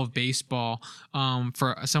in all of baseball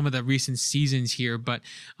for some of the recent seasons here. But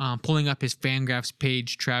pulling up his Fangraphs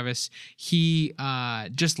page, Travis, he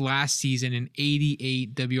just last season an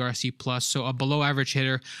 88 WRC plus, so a below average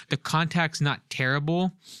hitter. The contact's not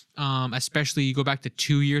terrible, especially you go back to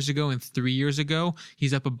 2 years ago and 3 years ago.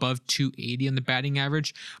 He's up above 280 on the batting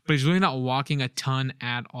average, but he's really not walking a ton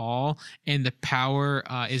at all. And the power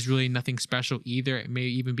is really nothing special either. It may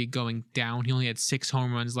even be going down. He only had 6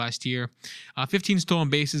 home runs last year. 15 stolen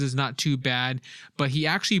bases is not too bad, but he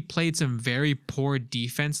actually played some very poor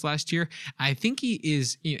defense last year. I think he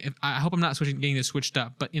is, I hope I'm not getting this switched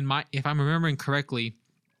up, but if I'm remembering correctly,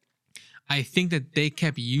 I think that they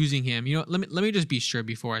kept using him. Let me just be sure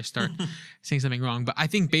before I start saying something wrong. But I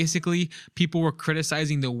think basically people were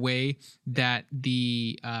criticizing the way that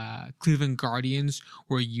the Cleveland Guardians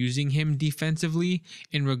were using him defensively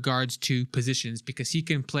in regards to positions, because he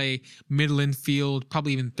can play middle infield,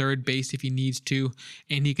 probably even third base if he needs to,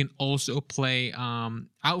 and he can also play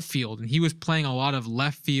outfield. And he was playing a lot of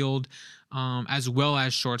left field as well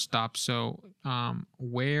as shortstop. So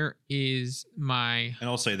where is my? And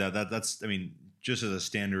I'll say that's just as a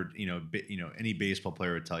standard, any baseball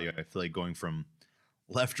player would tell you. I feel like going from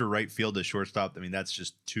left or right field to shortstop. That's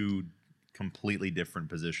just two completely different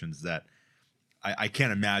positions that I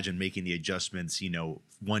can't imagine making the adjustments.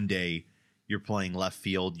 One day you're playing left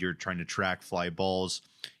field, you're trying to track fly balls,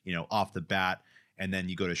 off the bat, and then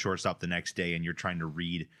you go to shortstop the next day and you're trying to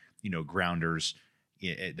read, grounders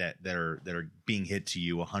that are being hit to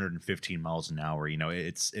you 115 miles an hour.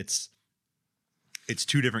 It's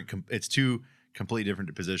two completely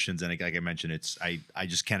different positions, and like I mentioned, I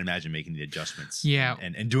just can't imagine making the adjustments. Yeah,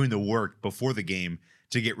 and doing the work before the game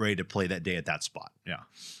to get ready to play that day at that spot.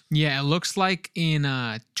 Yeah, it looks like in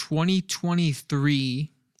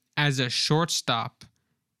 2023 as a shortstop,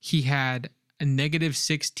 he had a negative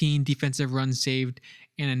 16 defensive runs saved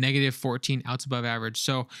and a negative 14 outs above average.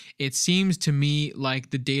 So it seems to me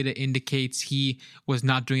like the data indicates he was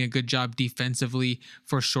not doing a good job defensively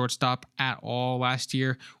for shortstop at all last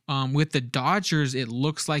year. With the Dodgers, it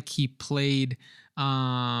looks like he played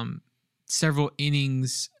several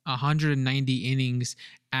innings, 190 innings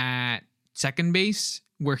at second base,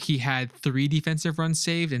 where he had 3 defensive runs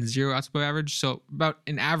saved and 0 outs above average. So about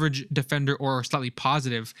an average defender or slightly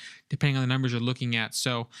positive, depending on the numbers you're looking at.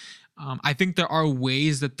 So I think there are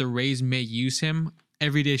ways that the Rays may use him.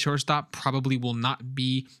 Everyday shortstop probably will not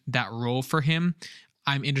be that role for him.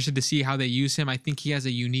 I'm interested to see how they use him. I think he has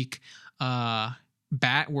a unique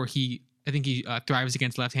bat where he thrives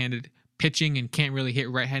against left-handed pitching and can't really hit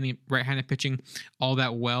right-handed pitching all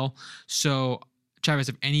that well. So Travis,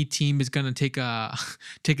 if any team is going to take a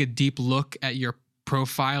take a deep look at your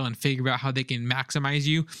profile and figure out how they can maximize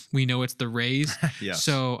you, we know it's the Rays. Yes.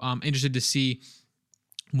 So I'm interested to see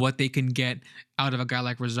what they can get out of a guy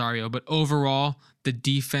like Rosario. But overall, the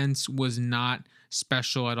defense was not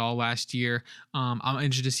special at all last year. I'm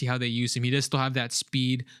interested to see how they use him. He does still have that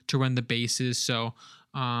speed to run the bases. So,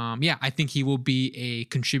 I think he will be a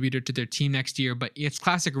contributor to their team next year. But it's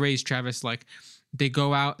classic Rays, Travis. Like, they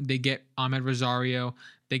go out, they get Ahmed Rosario,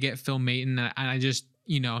 they get Phil Maton. And I just,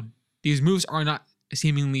 these moves are not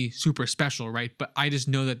seemingly super special, right? But I just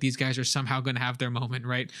know that these guys are somehow going to have their moment,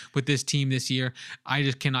 right? With this team this year, I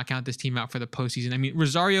just cannot count this team out for the postseason. I mean,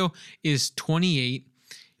 Rosario is 28.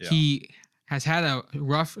 Yeah. He has had a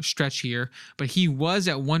rough stretch here, but he was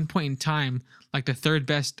at one point in time like the third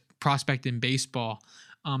best prospect in baseball.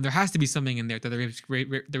 There has to be something in there that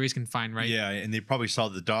the Rays can find, right? Yeah, and they probably saw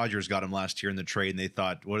the Dodgers got him last year in the trade, and they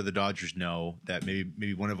thought, what do the Dodgers know that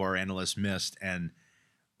maybe one of our analysts missed, and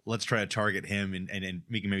let's try to target him and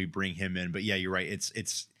we can maybe bring him in. But yeah, you're right.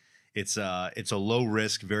 It's a low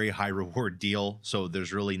risk, very high reward deal. So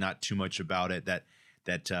there's really not too much about it that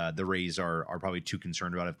the Rays are probably too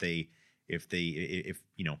concerned about. If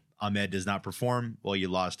Ahmed does not perform, well, you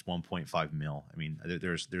lost 1.5 mil. I mean,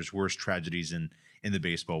 there's worse tragedies in the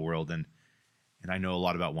baseball world, and I know a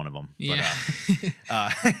lot about one of them. Yeah.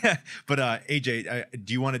 But AJ,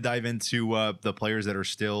 do you want to dive into the players that are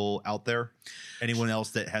still out there? Anyone else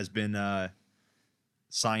that has been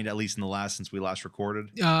signed, at least since we last recorded?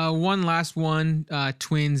 One last one.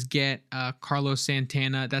 Twins get Carlos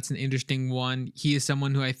Santana. That's an interesting one. He is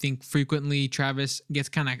someone who I think frequently, Travis, gets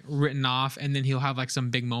kind of written off, and then he'll have like some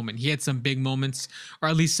big moment. He had some big moments, or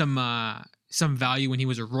at least some value when he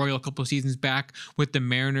was a Royal a couple of seasons back with the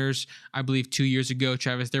Mariners. I believe 2 years ago,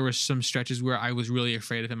 Travis, there were some stretches where I was really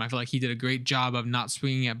afraid of him. I feel like he did a great job of not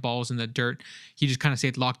swinging at balls in the dirt. He just kind of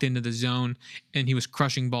stayed locked into the zone, and he was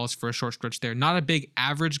crushing balls for a short stretch there. Not a big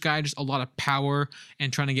average guy, just a lot of power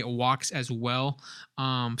and trying to get walks as well.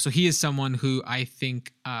 So he is someone who I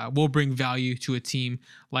think will bring value to a team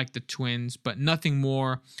like the Twins, but nothing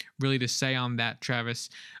more really to say on that, Travis.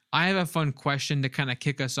 I have a fun question to kind of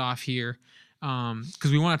kick us off here.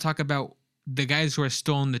 Because we want to talk about the guys who are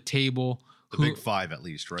still on the table. The big five, at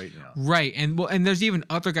least, right? Yeah. Right. And there's even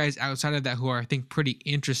other guys outside of that who are, I think, pretty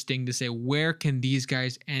interesting to say, where can these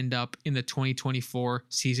guys end up in the 2024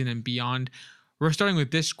 season and beyond? We're starting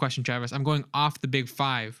with this question, Travis. I'm going off the big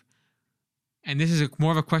five. And this is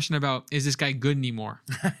more of a question about, is this guy good anymore?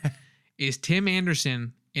 Is Tim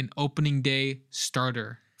Anderson an opening day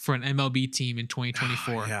starter for an MLB team in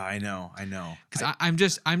 2024? Yeah, I know. Because I'm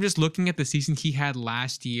just looking at the season he had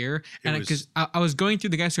last year, and because I was going through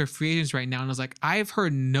the guys who are free agents right now, and I was like, I've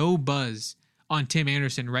heard no buzz on Tim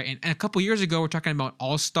Anderson, right? And a couple years ago, we're talking about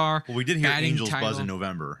All-Star. Well, we did hear Angels buzz in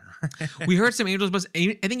November. We heard some Angels buzz.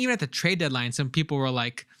 I think even at the trade deadline, some people were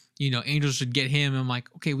like, Angels should get him. I'm like,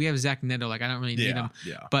 okay, we have Zach Neto. Like, I don't really need him.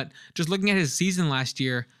 Yeah. But just looking at his season last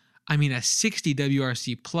year, I mean, a 60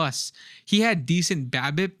 WRC plus. He had decent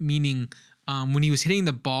BABIP, meaning when he was hitting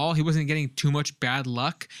the ball, he wasn't getting too much bad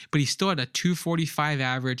luck, but he still had a 245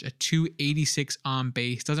 average, a 286 on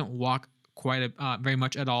base, doesn't walk quite very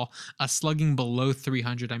much at all, a slugging below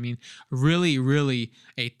 300. I mean, really, really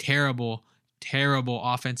a terrible, terrible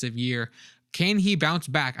offensive year. Can he bounce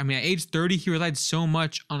back? I mean, at age 30, he relied so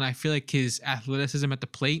much on, I feel like, his athleticism at the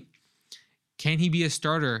plate. Can he be a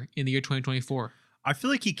starter in the year 2024? I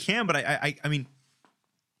feel like he can, but I mean,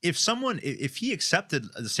 if he accepted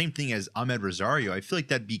the same thing as Ahmed Rosario, I feel like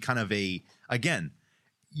that'd be kind of it's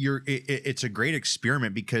a great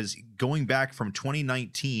experiment, because going back from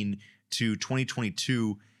 2019 to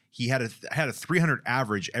 2022, he had a 300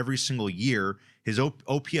 average every single year. His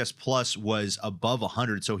OPS plus was above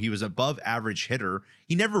 100, so he was above average hitter.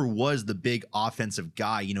 He never was the big offensive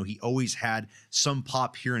guy. He always had some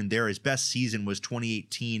pop here and there. His best season was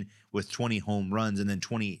 2018 with 20 home runs, and then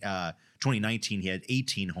 2019 he had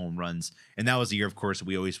 18 home runs, and that was the year, of course, that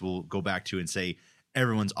we always will go back to and say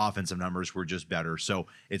everyone's offensive numbers were just better. So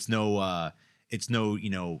it's no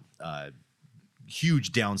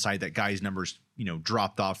huge downside that guys' numbers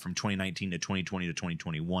dropped off from 2019 to 2020 to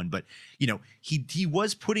 2021, but he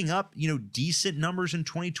was putting up decent numbers in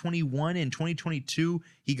 2021 and 2022.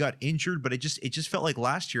 He got injured, but it just felt like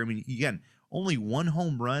last year. I mean, again, only one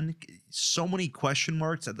home run, so many question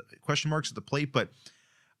marks at the plate, but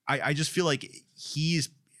I just feel like he's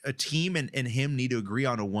a team and him need to agree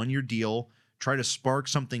on a 1-year deal, try to spark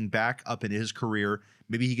something back up in his career.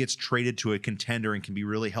 Maybe he gets traded to a contender and can be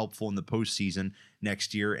really helpful in the postseason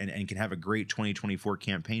next year and can have a great 2024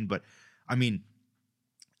 campaign. But I mean,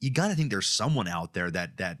 you got to think there's someone out there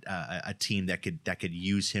that a team that could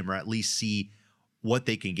use him, or at least see what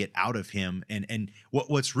they can get out of him. And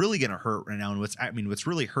what's really going to hurt right now, and what's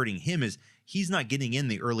really hurting him is he's not getting in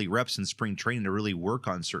the early reps in spring training to really work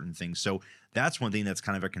on certain things. So that's one thing that's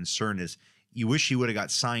kind of a concern, is you wish he would have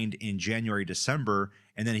got signed in January, December,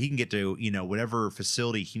 and then he can get to, whatever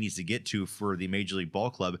facility he needs to get to for the Major League Ball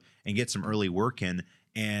Club and get some early work in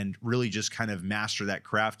and really just kind of master that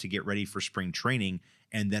craft to get ready for spring training.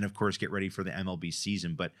 And then, of course, get ready for the MLB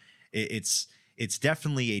season. But it's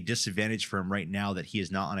definitely a disadvantage for him right now that he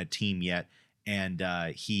is not on a team yet, and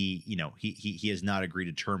he has not agreed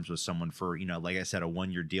to terms with someone for, like I said, a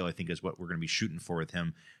 1-year deal. I think is what we're going to be shooting for with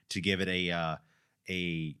him, to give it a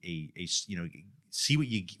see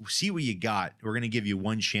what you got. We're going to give you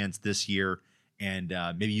one chance this year, and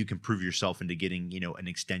maybe you can prove yourself into getting an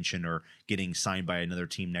extension or getting signed by another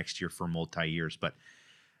team next year for multi-years. But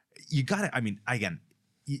you got to, again,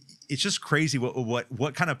 it's just crazy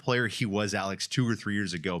what kind of player he was, Alex, 2 or 3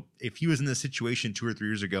 years ago. If he was in this situation 2 or 3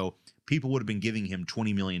 years ago, people would have been giving him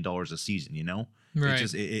 $20 million a season,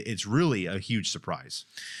 Right. It's really a huge surprise.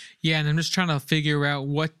 Yeah, and I'm just trying to figure out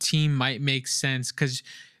what team might make sense, because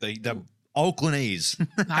the Oakland A's.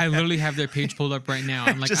 I literally have their page pulled up right now.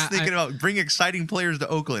 I'm like, just thinking about bring exciting players to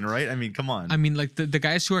Oakland, right? Come on. Like the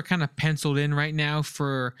guys who are kind of penciled in right now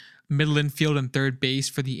for middle infield and third base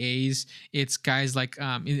for the A's, it's guys like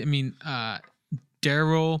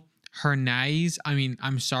Daryl Hernandez.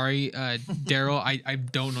 I'm sorry, Daryl, I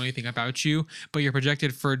don't know anything about you, but you're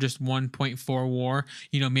projected for just 1.4 WAR.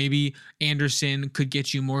 Maybe Anderson could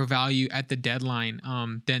get you more value at the deadline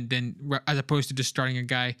than as opposed to just starting a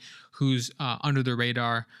guy who's under the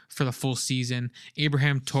radar for the full season.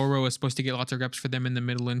 Abraham Toro is supposed to get lots of reps for them in the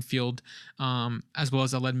middle infield, as well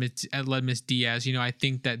as Aledmus Diaz. I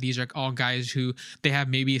think that these are all guys who they have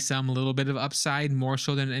maybe some little bit of upside, more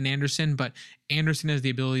so than an Anderson, but Anderson has the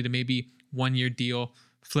ability to maybe 1-year deal,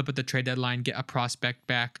 flip at the trade deadline, get a prospect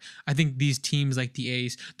back. I think these teams like the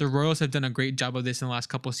A's, the Royals have done a great job of this in the last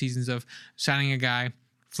couple of seasons of signing a guy,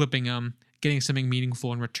 flipping him, getting something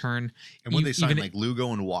meaningful in return. And when they sign like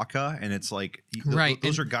Lugo and Waka, and it's like, right,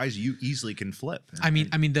 those are guys you easily can flip.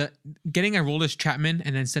 Getting a Aroldis Chapman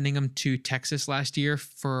and then sending him to Texas last year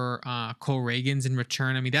for Cole Reagans in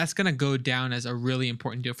return, that's going to go down as a really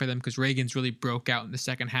important deal for them, because Reagans really broke out in the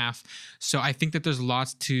second half. So I think that there's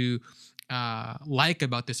lots to like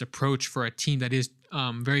about this approach for a team that is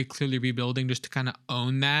very clearly rebuilding, just to kind of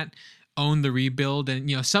own the rebuild.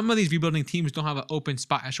 And some of these rebuilding teams don't have an open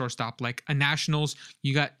spot at shortstop, like a Nationals.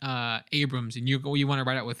 You got Abrams, and you want to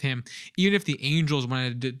ride out with him. Even if the Angels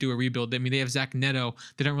wanted to do a rebuild, they have Zach Neto.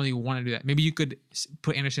 They don't really want to do that. Maybe you could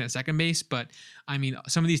put Anderson at second base, but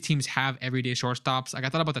some of these teams have everyday shortstops. Like I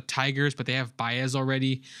thought about the Tigers, but they have Baez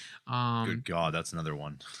already. Good God, that's another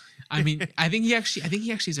one. I think he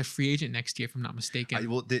actually is a free agent next year, if I'm not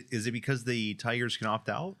mistaken. Is it because the Tigers can opt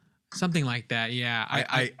out? Something like that, yeah.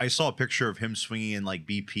 I saw a picture of him swinging in like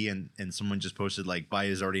BP, and someone just posted like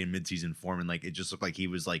Baez already in midseason form, and like it just looked like he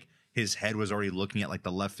was like his head was already looking at like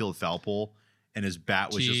the left field foul pole, and his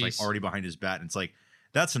bat was just like already behind his bat, and it's like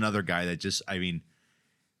that's another guy that just it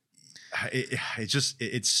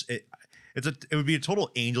would be a total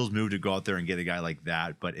Angels move to go out there and get a guy like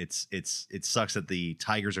that, but it sucks that the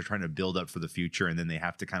Tigers are trying to build up for the future, and then they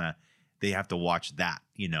have to watch that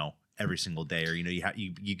every single day, or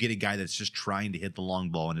you get a guy that's just trying to hit the long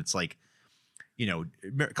ball, and it's like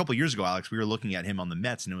a couple of years ago, Alex, we were looking at him on the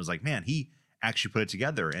Mets, and it was like, man, he actually put it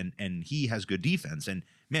together, and he has good defense, and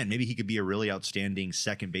man, maybe he could be a really outstanding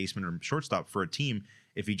second baseman or shortstop for a team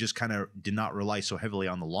if he just kind of did not rely so heavily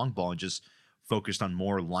on the long ball and just focused on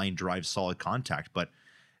more line drive, solid contact. But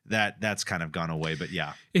that's kind of gone away. But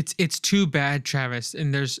yeah, it's too bad, Travis.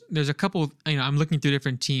 And there's a couple, I'm looking through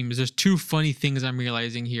different teams. There's two funny things I'm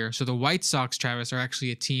realizing here. So the White Sox, Travis, are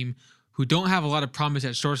actually a team who don't have a lot of promise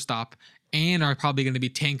at shortstop and are probably going to be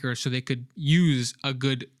tankers, so they could use a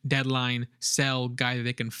good deadline sell guy that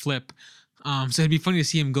they can flip. So it'd be funny to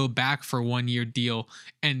see him go back for a 1-year deal,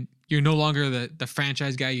 and you're no longer the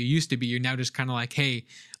franchise guy you used to be. You're now just kind of like, hey,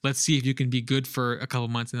 let's see if you can be good for a couple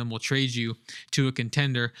months, and then we'll trade you to a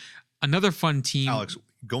contender. Another fun team. Alex,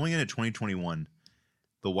 going into 2021,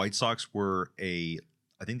 the White Sox were I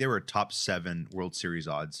think they were a top 7 World Series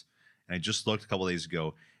odds. And I just looked a couple days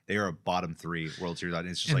ago. They are a bottom 3 World Series odds.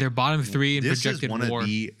 And it's just they're bottom 3 in projected WAR.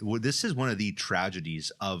 This is one of the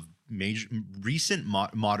tragedies of recent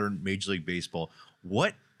modern Major League Baseball.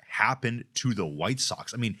 What happened to the White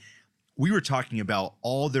Sox? We were talking about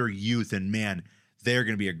all their youth, and man, they're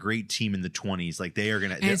going to be a great team in the 20s. Like they are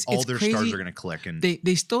going to, all it's their crazy. stars are going to click. And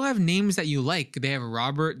they still have names that you like. They have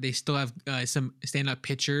Robert. They still have some stand-up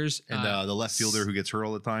pitchers. And the left fielder who gets hurt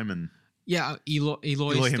all the time. And yeah, Eloy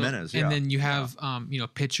Jimenez. And then you have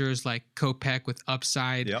pitchers like Kopech with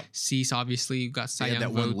upside. Yep. Cease, obviously. You've got Cy Young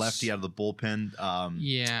that votes. one lefty out of the bullpen. I'm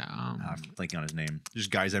blanking on his name.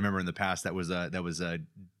 Just guys I remember in the past that was a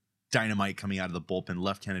dynamite coming out of the bullpen,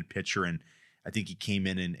 left-handed pitcher, and I think he came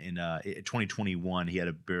in 2021. He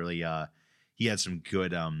had he had some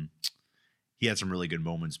good he had some really good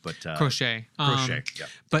moments, but Crochet. Yeah.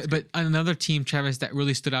 But another team, Travis, that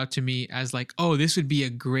really stood out to me as like, oh, this would be a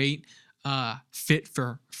great fit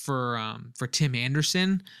for Tim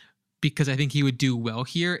Anderson, because I think he would do well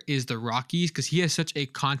here, is the Rockies, because he has such a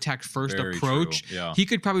contact first approach. True. Yeah. He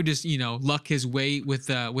could probably just luck his way with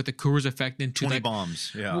the Coors effect into 20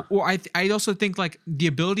 bombs. Yeah. Or I also think like the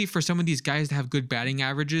ability for some of these guys to have good batting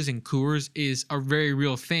averages in Coors is a very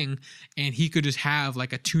real thing, and he could just have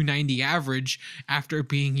like a 290 average after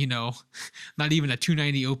being not even a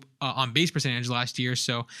 290 on base percentage last year.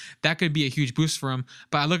 So that could be a huge boost for him.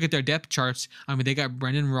 But I look at their depth charts. I mean, they got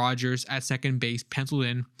Brendan Rodgers at second base penciled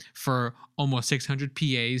in for almost 600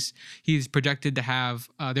 PAs. He's projected to have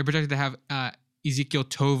Ezekiel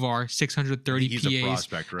Tovar 630 He's PAs a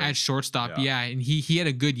prospect, right? at shortstop. Yeah, and he had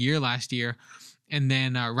a good year last year. And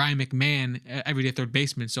then Ryan McMahon, everyday third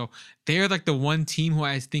baseman. So they're like the one team who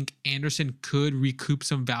I think Anderson could recoup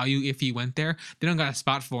some value if he went there. They don't got a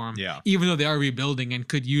spot for him. Yeah. Even though they are rebuilding and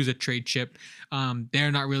could use a trade chip,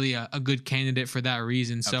 they're not really a good candidate for that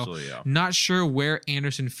reason. So not sure where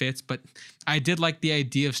Anderson fits, but I did like the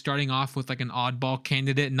idea of starting off with like an oddball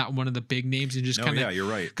candidate, not one of the big names, and just kind of. Yeah,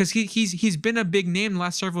 you're right. Because he's been a big name the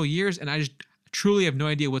last several years, and I just truly have no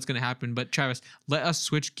idea what's going to happen. But Travis, let us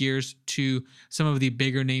switch gears to some of the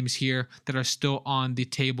bigger names here that are still on the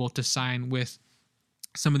table to sign with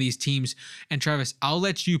some of these teams. And Travis, I'll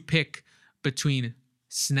let you pick between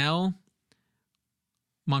Snell,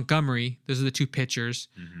 Montgomery, those are the two pitchers,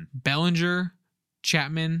 Bellinger,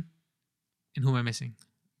 Chapman, and who am I missing?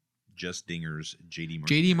 Just dingers,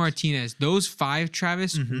 JD Martinez. Those five,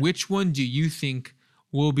 Travis, which one do you think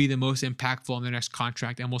will be the most impactful in their next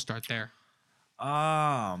contract? And we'll start there.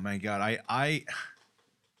 Oh my God.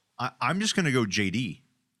 I'm just going to go JD,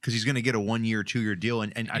 because he's going to get a 1 year, 2 year deal.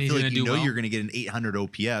 And I feel like you're going to get an 800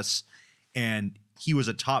 OPS, and he was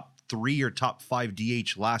a top 3 or top 5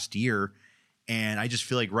 DH last year. And I just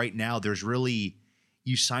feel like right now there's really,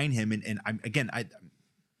 you sign him and I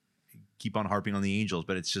keep on harping on the Angels,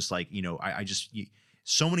 but it's just like,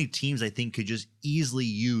 so many teams I think could just easily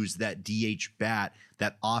use that DH bat,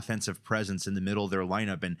 that offensive presence in the middle of their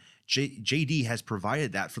lineup. And JD has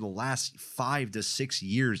provided that for the last 5 to 6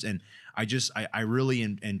 years. And I really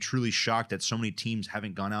am truly shocked that so many teams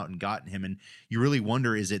haven't gone out and gotten him. And you really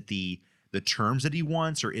wonder, is it the terms that he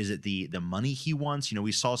wants, or is it the money he wants?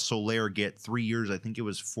 We saw Soler get 3 years. I think it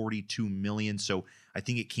was $42 million. So I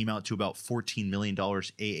think it came out to about $14 million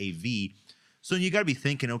AAV. So you got to be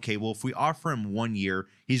thinking, okay, well, if we offer him 1 year,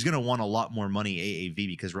 he's going to want a lot more money AAV,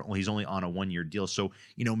 because he's only on a 1 year deal. So,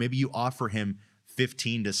 maybe you offer him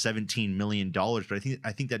 $15 to $17 million, but I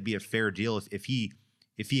think that'd be a fair deal. If he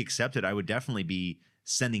accepted, I would definitely be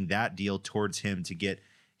sending that deal towards him to get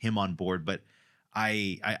him on board. But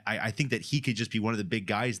I think that he could just be one of the big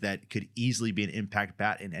guys that could easily be an impact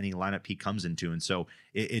bat in any lineup he comes into. And so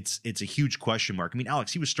it's a huge question mark. I mean,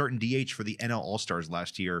 Alex, he was starting DH for the NL All-Stars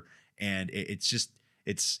last year, and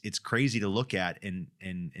it's crazy to look at, and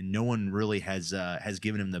no one really has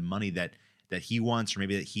given him the money that he wants, or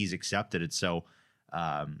maybe that he's accepted it. So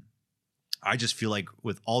I just feel like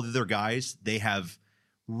with all the other guys, they have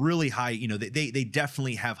really high, they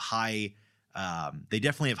definitely have high. They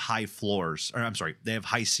definitely have high floors, or I'm sorry, they have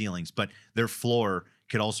high ceilings, but their floor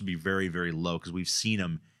could also be very, very low, because we've seen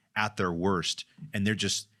them at their worst, and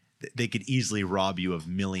they could easily rob you of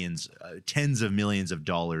millions, tens of millions of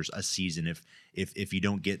dollars a season if you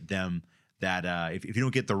don't get them that if you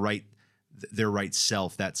don't get their right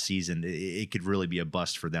self that season, it could really be a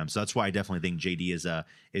bust for them. So that's why I definitely think JD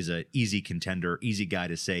is a easy contender, easy guy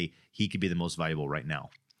to say he could be the most valuable right now.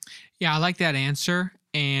 Yeah, I like that answer,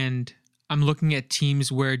 and I'm looking at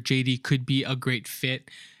teams where JD could be a great fit.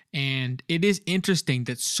 And it is interesting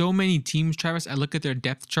that so many teams, Travis, I look at their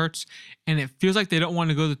depth charts, and it feels like they don't want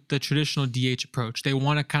to go the traditional DH approach. They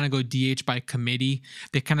want to kind of go DH by committee.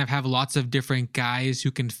 They kind of have lots of different guys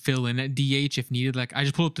who can fill in at DH if needed. Like, I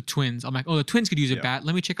just pulled up the Twins. I'm like, oh, the Twins could use a bat.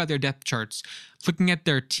 Let me check out their depth charts. Looking at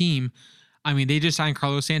their team, I mean, they just signed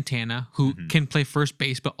Carlos Santana, who can play first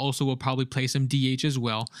base, but also will probably play some DH as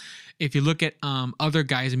well. If you look at other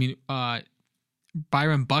guys, I mean,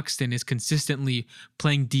 Byron Buxton is consistently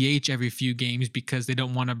playing DH every few games because they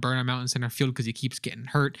don't want to burn him out in center field because he keeps getting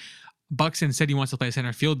hurt. Buxton said he wants to play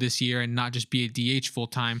center field this year and not just be a DH full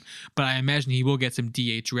time, but I imagine he will get some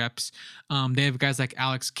DH reps. They have guys like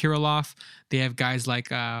Alex Kirilloff. They have guys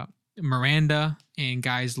like Miranda and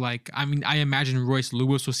guys like, I imagine Royce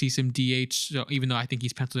Lewis will see some DH. So even though I think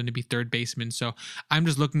he's penciled in to be third baseman, so I'm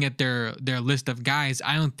just looking at their list of guys.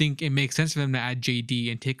 I don't think it makes sense for them to add JD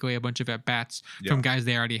and take away a bunch of at bats from guys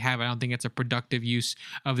they already have. I don't think it's a productive use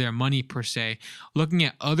of their money per se. Looking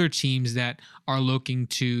at other teams that are looking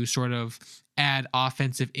to sort of add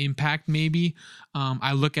offensive impact, maybe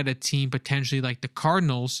I look at a team potentially like the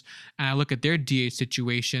Cardinals, and I look at their DH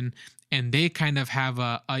situation. And they kind of have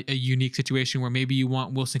a unique situation where maybe you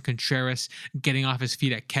want Wilson Contreras getting off his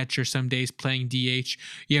feet at catcher some days, playing DH.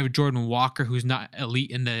 You have Jordan Walker, who's not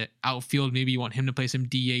elite in the outfield. Maybe you want him to play some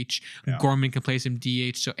DH. Yeah. Gorman can play some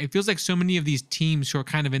DH. So it feels like so many of these teams who are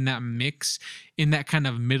kind of in that mix, in that kind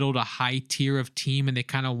of middle to high tier of team, and they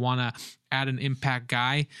kind of want to add an impact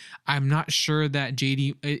guy. I'm not sure that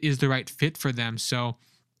JD is the right fit for them. So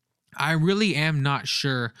I really am not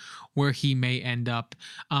sure where he may end up.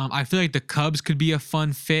 I feel like the Cubs could be a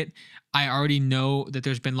fun fit. I already know that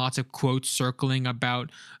there's been lots of quotes circling about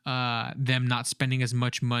them not spending as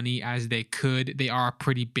much money as they could. They are a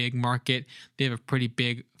pretty big market. They have a pretty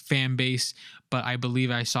big fan base, but I believe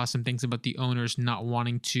I saw some things about the owners not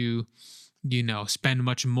wanting to, spend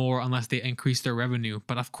much more unless they increase their revenue.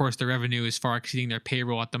 But of course, their revenue is far exceeding their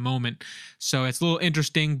payroll at the moment. So it's a little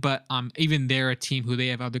interesting, but even they're a team who they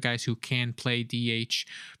have other guys who can play DH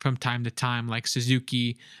from time to time, like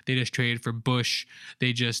Suzuki. They just traded for Bush.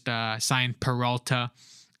 They just signed Peralta,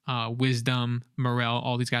 Wisdom, Morel.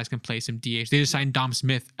 All these guys can play some DH. They just signed Dom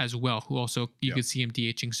Smith as well, who also you could see him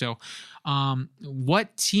DHing. So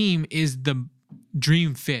what team is the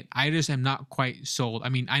dream fit? I just am not quite sold.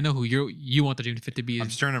 I know who you want the dream fit to be. I'm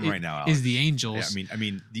stirring them right now, Alex. Is the Angels. Yeah,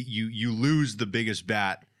 you lose the biggest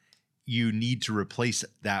bat. You need to replace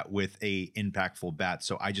that with a impactful bat.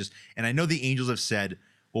 So I know the Angels have said,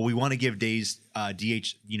 well, we want to give days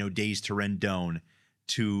DH, days to Rendon,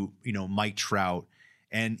 to Mike Trout,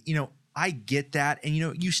 and I get that, and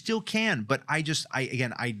you still can, but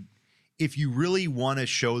if you really want to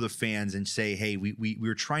show the fans and say, hey,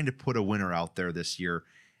 we're trying to put a winner out there this year,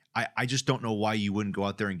 I just don't know why you wouldn't go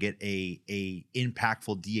out there and get a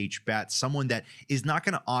impactful DH bat, someone that is not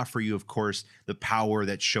going to offer you, of course, the power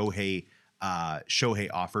that Shohei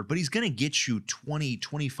offered, but he's going to get you 20,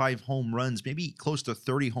 25 home runs, maybe close to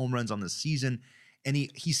 30 home runs on the season, and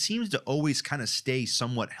he seems to always kind of stay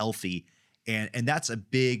somewhat healthy, and that's a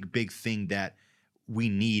big thing that we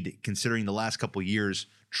need, considering the last couple of years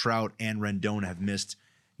Trout and Rendon have missed,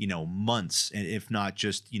 months, and if not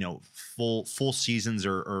just, full seasons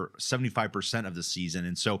or 75% of the season.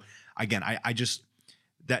 And so again, I just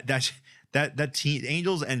that team,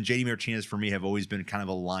 Angels and JD Martinez for me have always been kind of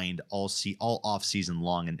aligned all off season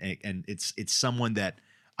long, and it's someone that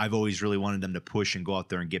I've always really wanted them to push and go out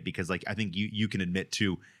there and get, because I think you can admit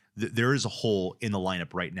too, there is a hole in the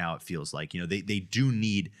lineup right now. It feels like they do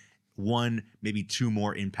need one, maybe two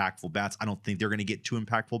more impactful bats. I don't think they're going to get two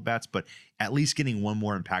impactful bats, but at least getting one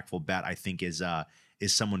more impactful bat, I think is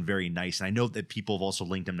someone very nice. And I know that people have also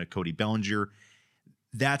linked him to Cody Bellinger.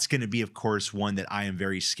 That's going to be, of course, one that I am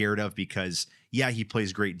very scared of, because he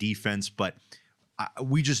plays great defense, but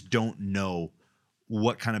we just don't know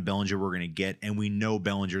what kind of Bellinger we're going to get. And we know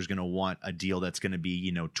Bellinger is going to want a deal that's going to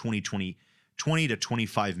be, $20 to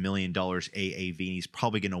 $25 million AAV. And he's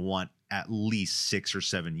probably going to want at least 6 or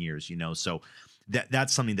 7 years, so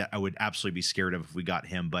that's something that I would absolutely be scared of if we got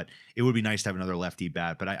him, but it would be nice to have another lefty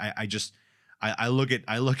bat. But I look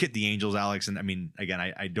at the Angels, Alex, and again,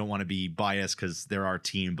 I don't want to be biased because they're our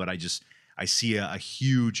team, but I see a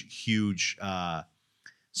huge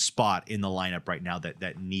spot in the lineup right now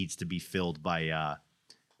that needs to be filled by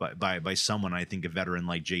someone. I think a veteran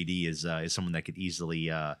like JD is someone that could easily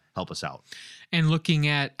help us out. And looking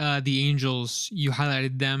at the Angels, you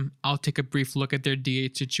highlighted them. I'll take a brief look at their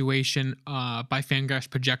DH situation by Fangraphs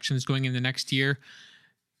projections going in the next year.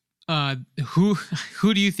 Who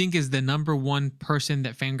do you think is the number one person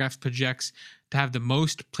that Fangraphs projects to have the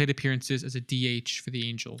most plate appearances as a DH for the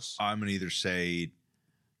Angels? I'm gonna either say,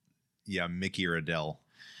 Mickey or Adele.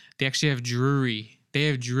 They actually have Drury. They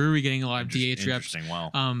have Drury getting a lot of DH reps.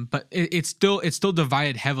 Wow. But it's still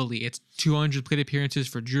divided heavily. It's 200 plate appearances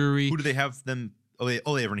for Drury. Who do they have them? Oh, they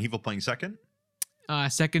have Rengifo playing second?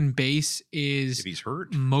 Second base is if he's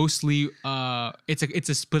hurt. mostly it's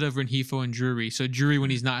a split of Rengifo and Drury. So Drury, when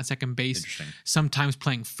he's not at second base, sometimes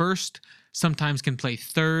playing first, sometimes can play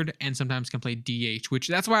third, and sometimes can play DH. Which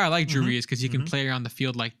that's why I like Drury, is because he can play around the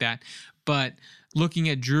field like that. But looking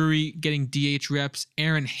at Drury getting DH reps,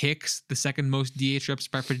 Aaron Hicks, the second most DH reps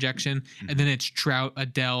by projection, and then it's Trout,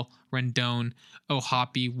 Adele, Rendon,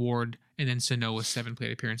 O'Hoppe, Ward, and then Sano with 7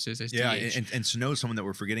 plate appearances as DH. And Sano is someone that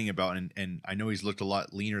we're forgetting about, and I know he's looked a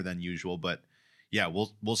lot leaner than usual, but yeah,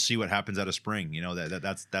 we'll see what happens out of spring. You know,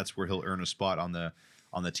 that's where he'll earn a spot on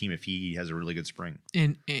the team if he has a really good spring.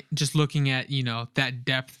 And just looking at, you know, that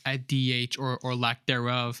depth at DH or lack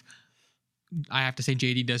thereof, I have to say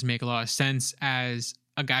JD does make a lot of sense as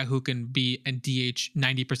a guy who can be a DH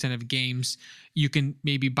 90% of games. You can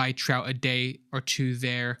maybe buy Trout a day or two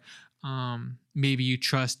there. Maybe you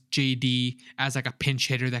trust JD as like a pinch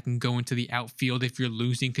hitter that can go into the outfield if you're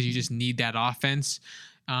losing because you just need that offense.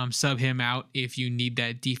 Sub him out if you need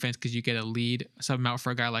that defense because you get a lead. Sub him out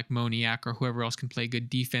for a guy like Moniak or whoever else can play good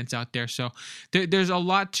defense out there. So there's a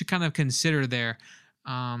lot to kind of consider there.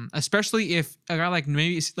 Especially if a guy like,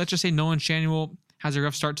 maybe let's just say Nolan Schanuel has a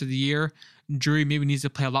rough start to the year. Drury maybe needs to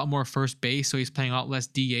play a lot more first base, so he's playing a lot less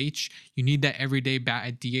DH. You need that everyday bat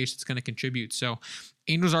at DH that's going to contribute. So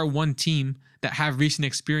Angels are one team that have recent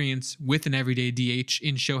experience with an everyday DH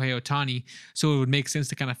in Shohei Ohtani, so it would make sense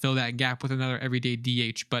to kind of fill that gap with another everyday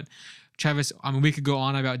DH. But Travis, I mean, we could go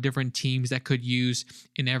on about different teams that could use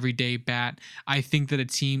an everyday bat. I think that a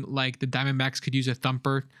team like the Diamondbacks could use a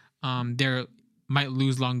thumper. They're might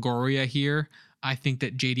lose Longoria here. I think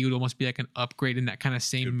that JD would almost be like an upgrade in that kind of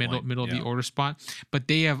same middle of the order spot. But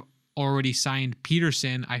they have already signed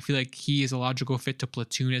Peterson. I feel like he is a logical fit to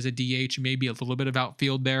platoon as a DH, maybe a little bit of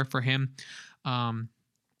outfield there for him.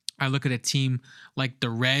 I look at a team like the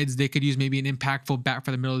Reds. They could use maybe an impactful bat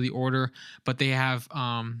for the middle of the order, but they have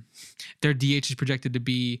their DH is projected to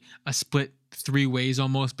be a split 3 ways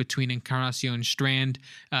almost between Encarnacion Strand,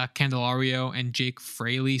 Candelario, and Jake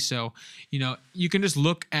Fraley. So, you know, you can just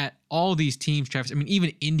look at all these teams, Travis. I mean,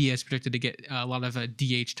 even India is projected to get a lot of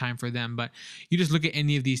DH time for them, but you just look at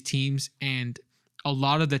any of these teams and a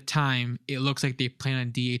lot of the time it looks like they plan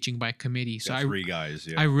on DHing by committee. So 3 guys.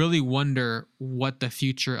 Yeah. I really wonder what the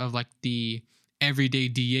future of like the everyday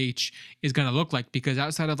DH is going to look like, because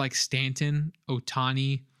outside of like Stanton,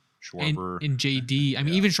 Ohtani, Schwarber and JD. I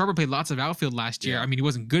mean, even Schwarber played lots of outfield last year. I mean, he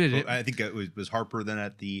wasn't good at it. I think it was Harper then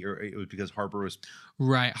or it was because Harper was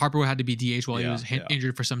right. Harper had to be DH while he was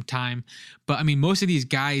injured for some time. But I mean, most of these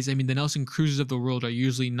guys, I mean, the Nelson Cruzes of the world are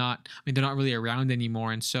usually not. I mean, they're not really around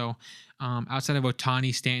anymore. And so, outside of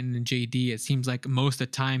Ohtani, Stanton, and JD, it seems like most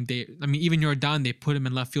of the time even Yordan, they put him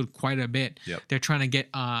in left field quite a bit. Yep. They're trying to get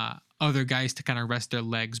other guys to kind of rest their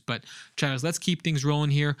legs. But Travis, let's keep things rolling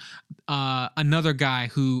here. Another guy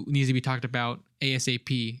who needs to be talked about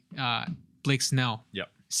ASAP, Blake Snell. Yep.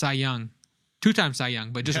 Cy Young, 2-time Cy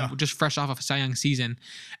Young, but just fresh off of a Cy Young season.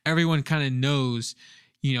 Everyone kind of knows,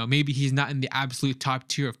 you know, maybe he's not in the absolute top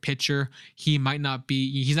tier of pitcher. He might not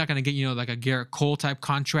be, he's not going to get, you know, like a Garrett Cole type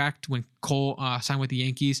contract when Cole signed with the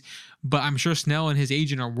Yankees. But I'm sure Snell and his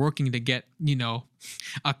agent are working to get, you know,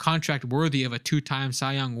 a contract worthy of a 2-time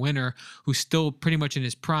Cy Young winner who's still pretty much in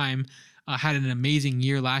his prime. Had an amazing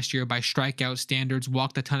year last year by strikeout standards,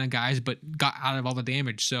 walked a ton of guys, but got out of all the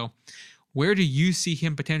damage. So where do you see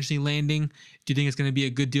him potentially landing? Do you think it's going to be a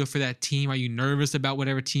good deal for that team? Are you nervous about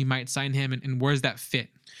whatever team might sign him? And where's that fit?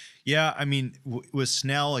 Yeah, I mean, with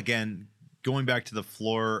Snell, again, going back to the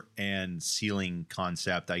floor and ceiling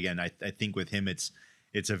concept, again, I think with him, it's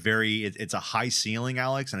a high ceiling,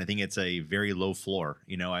 Alex, and I think it's a very low floor.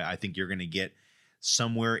 You know, I think you're going to get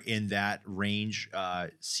somewhere in that range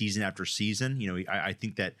season after season. You know, I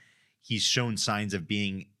think that he's shown signs of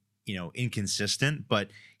being, you know, inconsistent, but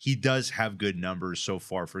he does have good numbers so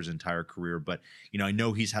far for his entire career. But, you know, I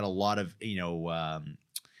know he's had a lot of, you know,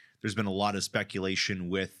 there's been a lot of speculation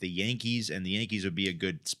with the Yankees, and the Yankees would be a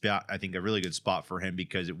good spot, I think a really good spot for him,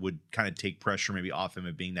 because it would kind of take pressure maybe off him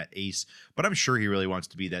of being that ace. But I'm sure he really wants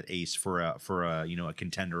to be that ace for a you know, a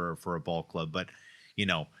contender or for a ball club. But, you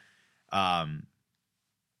know,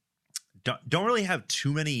 don't really have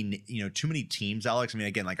too many teams, Alex. I mean,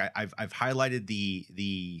 again, like I've highlighted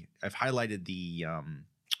the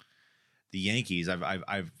Yankees.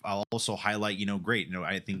 I'll also highlight, you know, great. You know,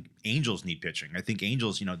 I think Angels need pitching. I think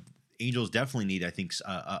Angels definitely need, I think,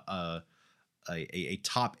 a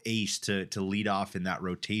top ace to lead off in that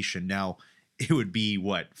rotation. Now, it would be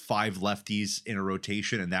 5 lefties in a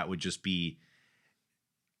rotation, and that would just be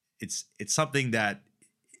it's something that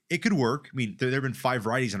it could work. I mean, there have been 5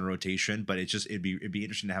 righties in a rotation, but it'd be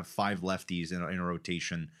interesting to have 5 lefties in a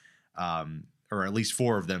rotation or at least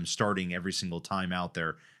 4 of them starting every single time out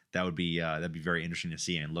there, that'd be very interesting to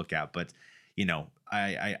see and look at. But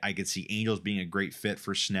I could see Angels being a great fit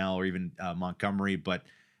for Snell or even Montgomery, but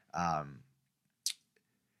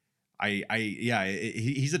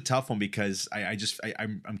he's a tough one because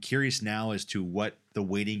I'm curious now as to what the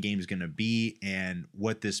waiting game is going to be and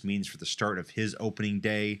what this means for the start of his opening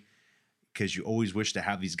day, because you always wish to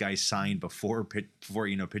have these guys signed before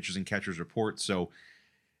pitchers and catchers report. So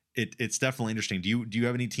it's definitely interesting. Do you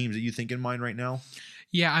have any teams that you think in mind right now?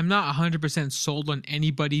 Yeah, I'm not 100% sold on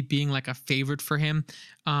anybody being like a favorite for him.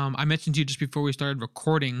 I mentioned to you just before we started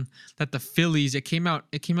recording that the Phillies, it came out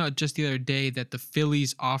just the other day that the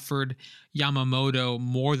Phillies offered Yamamoto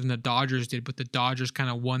more than the Dodgers did, but the Dodgers kind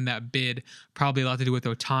of won that bid, probably a lot to do with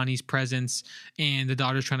Ohtani's presence and the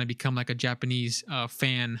Dodgers trying to become like a Japanese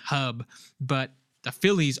fan hub. But the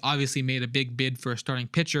Phillies obviously made a big bid for a starting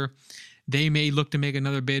pitcher. They may look to make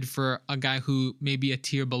another bid for a guy who may be a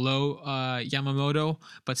tier below Yamamoto,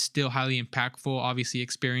 but still highly impactful, obviously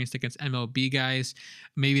experienced against MLB guys.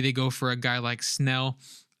 Maybe they go for a guy like Snell.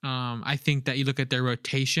 I think that you look at their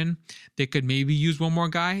rotation, they could maybe use one more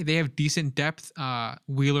guy. They have decent depth.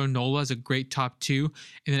 Wheeler Nola is a great top 2,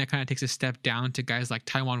 and then it kind of takes a step down to guys like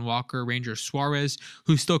Taijuan Walker, Ranger Suarez,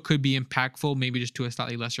 who still could be impactful, maybe just to a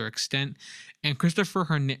slightly lesser extent. And Christopher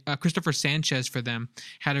Sanchez for them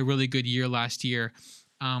had a really good year last year.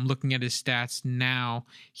 Looking at his stats now,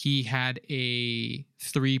 he had a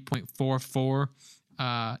 3.44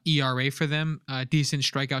 ERA for them, decent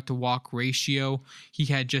strikeout to walk ratio. He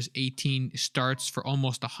had just 18 starts for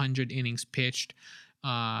almost 100 innings pitched.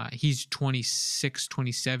 He's 26,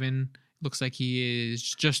 27. Looks like he is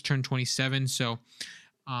just turned 27. So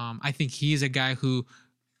I think he's a guy who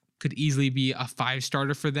could easily be a 5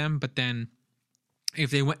 starter for them. But then if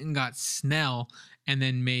they went and got Snell and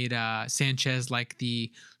then made Sanchez like the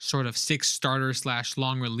sort of 6 starter /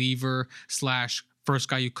 long reliever / first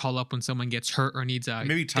guy you call up when someone gets hurt or needs a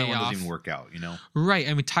maybe Taijuan day off. doesn't even work out, Right.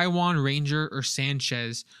 I mean, Taijuan, Ranger, or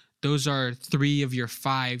Sanchez, those are 3 of your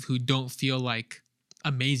 5 who don't feel like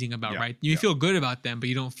amazing about, right? You feel good about them, but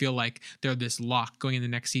you don't feel like they're this lock going in the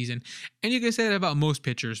next season. And you can say that about most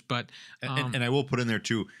pitchers, but... And I will put in there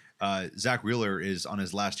too, Zach Wheeler is on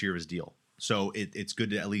his last year of his deal. So it's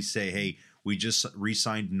good to at least say, hey, we just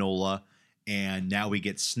re-signed Nola, and now we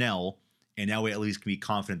get Snell, and now we at least can be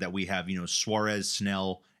confident that we have, Suarez,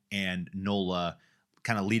 Snell, and Nola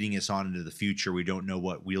kind of leading us on into the future. We don't know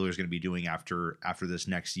what Wheeler's going to be doing after this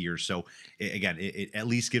next year. So it at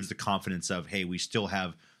least gives the confidence of, hey, we still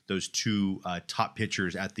have those 2 top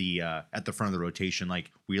pitchers at the front of the rotation, like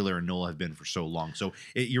Wheeler and Nola have been for so long. So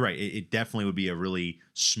you're right. It definitely would be a really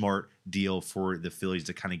smart deal for the Phillies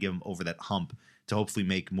to kind of give them over that hump to hopefully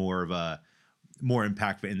make more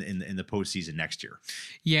impact in the postseason next year.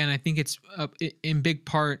 Yeah, and I think it's in big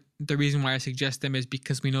part the reason why I suggest them is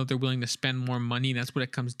because we know they're willing to spend more money, and that's what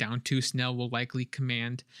it comes down to. Snell will likely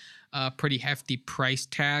command a pretty hefty price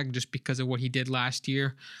tag just because of what he did last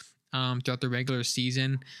year throughout the regular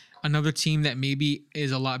season. Another team that maybe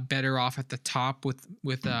is a lot better off at the top with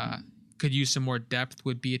could use some more depth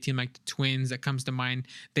would be a team like the Twins. That comes to mind.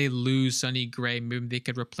 They lose Sonny Gray. Maybe they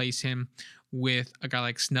could replace him with a guy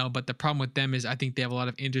like Snell. But the problem with them is I think they have a lot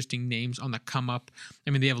of interesting names on the come up.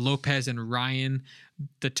 I mean, they have Lopez and Ryan,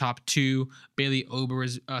 the top 2. Bailey Ober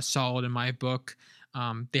is solid in my book.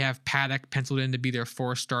 They have Paddock penciled in to be their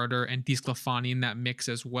 4 starter and DeSclafani in that mix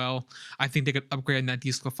as well. I think they could upgrade in that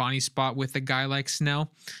DeSclafani spot with a guy like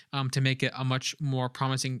Snell to make it a much more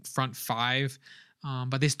promising front 5.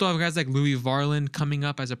 But they still have guys like Louis Varland coming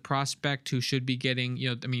up as a prospect who should be getting,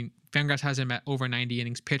 Fangraphs has him at over 90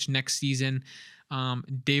 innings pitched next season.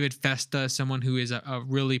 David Festa, someone who is a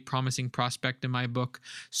really promising prospect in my book.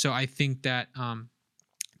 So I think that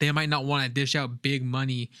they might not want to dish out big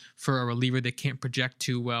money for a reliever they can't project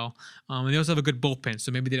too well. And they also have a good bullpen,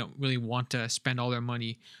 so maybe they don't really want to spend all their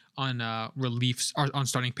money on reliefs or on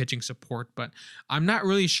starting pitching support. But I'm not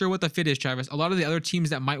really sure what the fit is, Travis. A lot of the other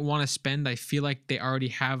teams that might want to spend, I feel like they already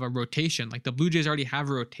have a rotation. Like the Blue Jays already have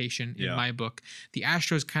a rotation in my book. The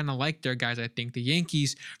Astros kind of like their guys, I think. The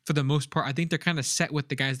Yankees, for the most part, I think they're kind of set with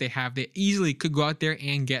the guys they have. They easily could go out there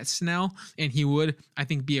and get Snell, and he would, I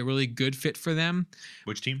think, be a really good fit for them.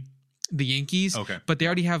 Which team? The Yankees. Okay. But they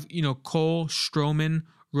already have, Cole, Stroman,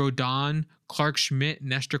 Rodon, Clark Schmidt,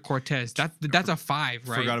 Nestor Cortez. That's a 5,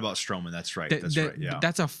 right? Forgot about Stroman. That's right. That's right. Yeah.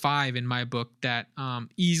 That's a 5 in my book that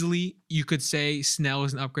easily you could say Snell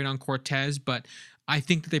is an upgrade on Cortez, but I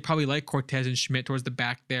think that they probably like Cortez and Schmidt towards the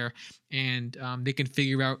back there, and they can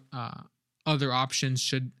figure out other options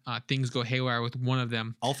should things go haywire with one of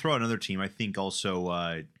them. I'll throw out another team. I think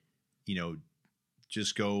also,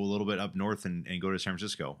 just go a little bit up north and go to San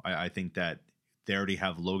Francisco. I think that they already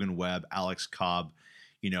have Logan Webb, Alex Cobb.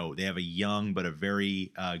 They have a young but a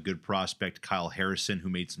very good prospect, Kyle Harrison, who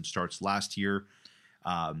made some starts last year.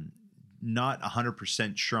 Not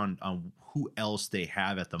 100% sure on who else they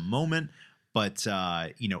have at the moment, but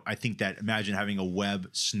I think that imagine having a Webb,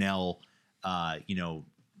 Snell,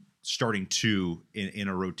 starting two in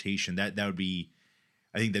a rotation. That would be,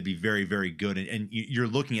 I think that'd be very, very good. And you're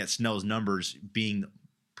looking at Snell's numbers being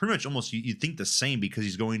pretty much almost you think the same because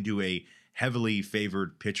he's going to a heavily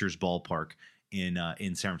favored pitcher's ballpark in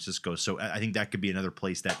San Francisco. So I think that could be another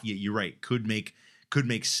place that you're right could make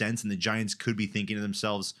sense, and the Giants could be thinking to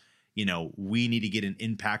themselves, we need to get an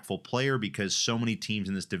impactful player because so many teams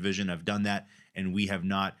in this division have done that, and we have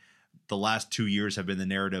not. The last 2 years have been the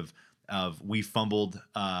narrative of we fumbled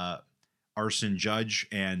Arson Judge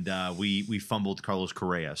and we fumbled Carlos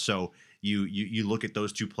Correa. So you look at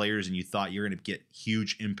those two players and you thought you're going to get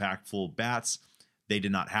huge impactful bats. They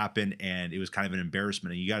did not happen, and it was kind of an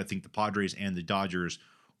embarrassment. And you got to think the Padres and the Dodgers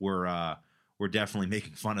were definitely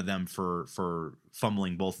making fun of them for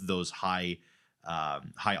fumbling both of those high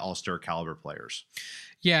all-star caliber players.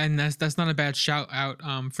 Yeah, and that's not a bad shout out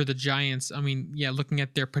for the Giants. I mean, yeah, looking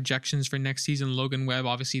at their projections for next season, Logan Webb,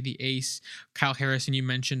 obviously the ace. Kyle Harrison, you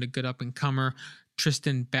mentioned, a good up-and-comer.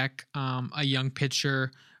 Tristan Beck, a young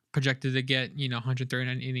pitcher, projected to get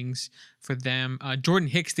 139 innings for them. Jordan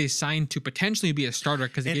Hicks they signed to potentially be a starter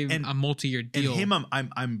because they gave him a multi-year deal. And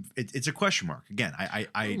him, it's a question mark again.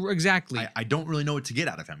 Exactly. I don't really know what to get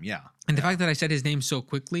out of him. Yeah. And the fact that I said his name so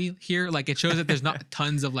quickly here, like it shows that there's not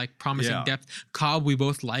tons of like promising depth. Cobb, we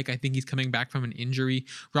both like. I think he's coming back from an injury.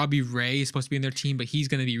 Robbie Ray is supposed to be in their team, but he's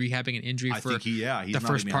going to be rehabbing an injury he's the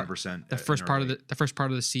first part. 100%. The first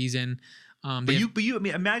part of the season. I mean,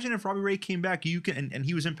 imagine if Robbie Ray came back, you can, and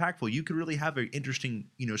he was impactful. You could really have an interesting,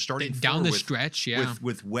 starting down the stretch,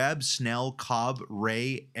 with Webb, Snell, Cobb,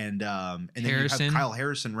 Ray, and then you have Kyle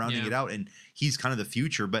Harrison rounding it out, and he's kind of the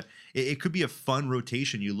future. But it could be a fun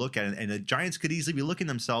rotation. You look at it, and the Giants could easily be looking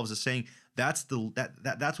themselves as saying that's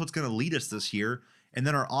what's going to lead us this year. And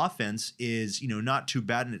then our offense is not too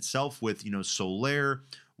bad in itself with Soler,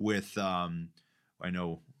 with I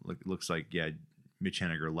know looks like Mitch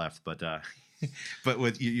Haniger left, but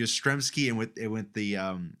with Yastrzemski and with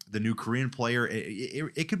the new Korean player,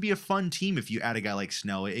 it could be a fun team if you add a guy like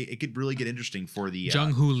Snell. It could really get interesting for the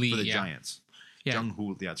Jung-Hoo Lee, for the Giants. Yeah,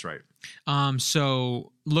 Jung-Hoo, that's right.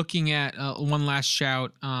 So looking at one last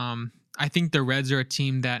shout, I think the Reds are a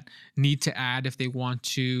team that need to add if they want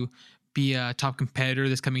to be a top competitor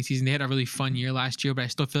this coming season. They had a really fun year last year, but I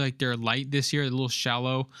still feel like they're light this year, a little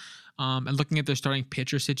shallow. And looking at their starting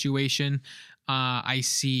pitcher situation, I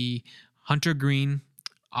see Hunter Green,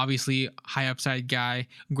 obviously high upside guy.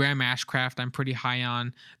 Graham Ashcraft, I'm pretty high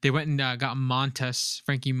on. They went and got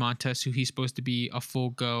Frankie Montas, who he's supposed to be a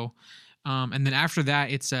full go. And then after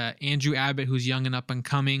that, it's Andrew Abbott, who's young and up and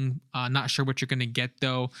coming. Not sure what you're going to get,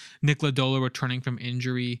 though. Nick Lodolo returning from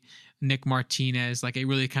injury. Nick Martinez. Like, it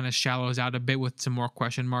really kind of shallows out a bit with some more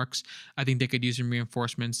question marks. I think they could use some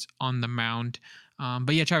reinforcements on the mound.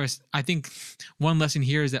 But yeah, Travis, I think one lesson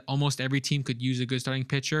here is that almost every team could use a good starting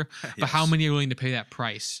pitcher, but how many are willing to pay that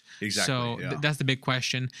price? Exactly. So that's the big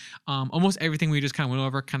question. Almost everything we just kind of went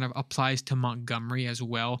over kind of applies to Montgomery as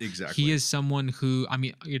well. Exactly. He is someone who, I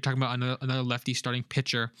mean, you're talking about another lefty starting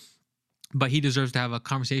pitcher, but he deserves to have a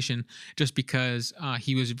conversation just because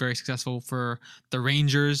he was very successful for the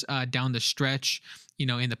Rangers down the stretch,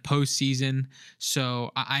 in the postseason.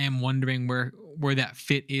 So I am wondering where that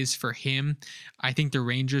fit is for him. I think the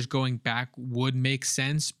Rangers going back would make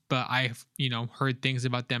sense, but I've, heard things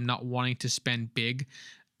about them not wanting to spend big.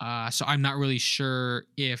 So I'm not really sure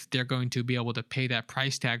if they're going to be able to pay that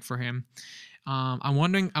price tag for him. I'm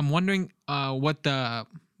wondering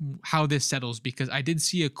how this settles, because I did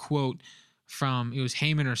see a quote from, it was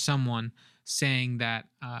Heyman or someone, saying that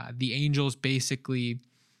the Angels basically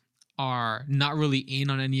are not really in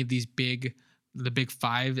on any of these the big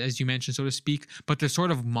five, as you mentioned, so to speak, but they're sort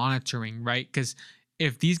of monitoring, right? Because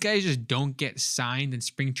if these guys just don't get signed and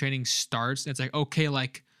spring training starts, it's like, okay,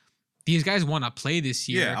 like these guys want to play this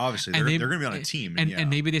year. Yeah, obviously they're going to be on a team, and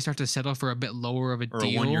maybe they start to settle for a bit lower of a or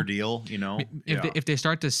deal, a 1 year deal. If they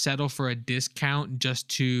start to settle for a discount just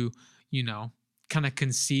to kind of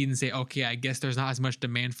concede and say, okay, I guess there's not as much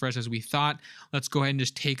demand for us as we thought. Let's go ahead and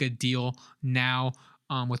just take a deal now.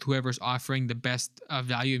 With whoever's offering the best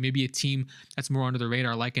value, maybe a team that's more under the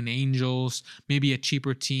radar, like an Angels, maybe a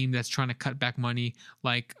cheaper team that's trying to cut back money,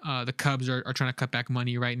 like the Cubs are trying to cut back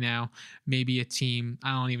money right now. Maybe a team,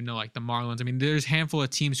 I don't even know, like the Marlins. I mean, there's a handful of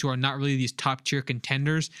teams who are not really these top tier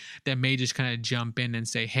contenders that may just kind of jump in and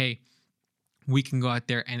say, hey, we can go out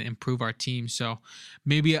there and improve our team. So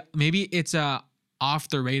maybe it's a off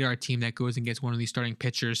the radar team that goes and gets one of these starting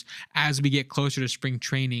pitchers as we get closer to spring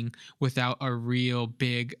training without a real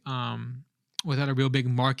big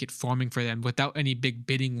market forming for them, without any big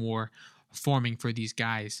bidding war forming for these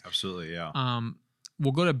guys. Absolutely, yeah.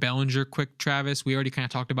 We'll go to Bellinger quick, Travis. We already kind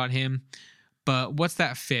of talked about him. But what's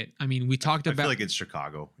that fit? I mean, we talked about. I feel like it's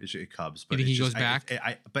Chicago, it's Cubs. But you think he just, goes back?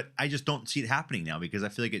 But I just don't see it happening now because I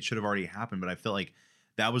feel like it should have already happened. But I feel like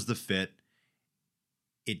that was the fit.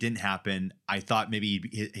 It didn't happen. I thought maybe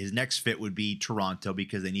his next fit would be Toronto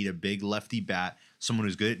because they need a big lefty bat, someone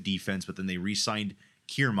who's good at defense. But then they re-signed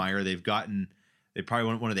Kiermaier. They probably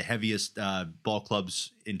want one of the heaviest ball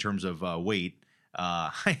clubs in terms of weight.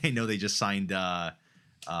 I know they just signed the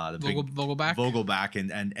Vogelback,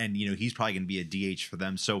 and he's probably going to be a DH for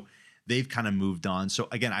them. So they've kind of moved on. So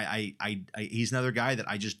again, I he's another guy that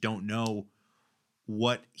I just don't know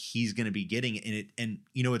what he's going to be getting in it. And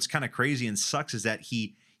it's kind of crazy and sucks is that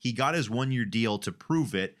he got his 1-year deal to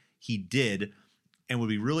prove it. He did, and would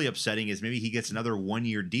be really upsetting is maybe he gets another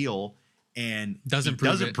 1-year deal and doesn't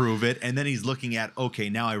prove it, and then he's looking at, okay,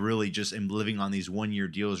 now I really just am living on these 1-year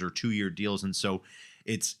deals or 2-year deals, and so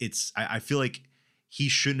I feel like he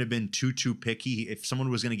shouldn't have been too picky. If someone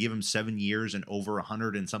was going to give him 7 years and over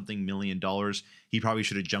 $100 and something million, he probably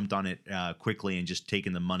should have jumped on it quickly and just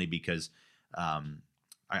taken the money because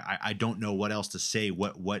I don't know what else to say.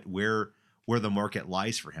 Where the market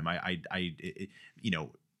lies for him.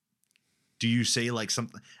 Do you say like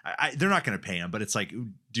something? They're not going to pay him, but it's like,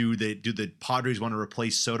 do the Padres want to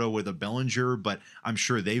replace Soto with a Bellinger? But I'm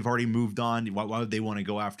sure they've already moved on. Why would they want to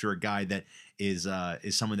go after a guy that is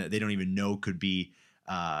someone that they don't even know could be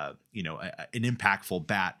an impactful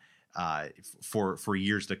bat for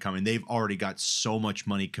years to come? And they've already got so much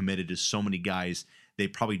money committed to so many guys. They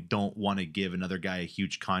probably don't want to give another guy a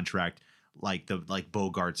huge contract like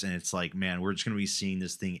Bogarts. And it's like, man, we're just going to be seeing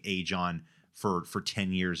this thing age on for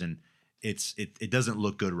 10 years. And it doesn't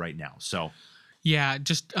look good right now. So yeah,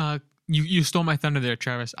 just you stole my thunder there,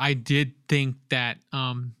 Travis. I did think that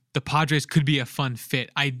the Padres could be a fun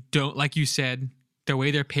fit. I don't, like you said, the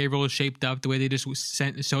way their payroll is shaped up, the way they just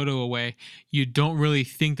sent Soto away, you don't really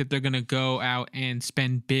think that they're going to go out and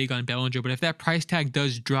spend big on Bellinger. But if that price tag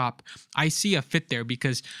does drop, I see a fit there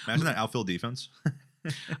because imagine that outfield defense.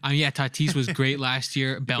 Tatis was great last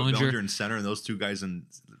year. Bellinger in center, and those two guys in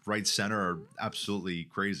right center are absolutely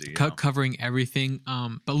crazy. Covering everything.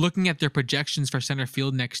 But looking at their projections for center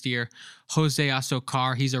field next year, Jose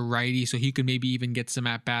Altuve, he's a righty, so he could maybe even get some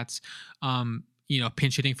at bats.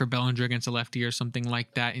 Pinch hitting for Bellinger against a lefty or something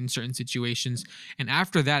like that in certain situations. And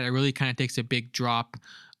after that, it really kind of takes a big drop.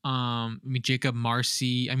 Jacob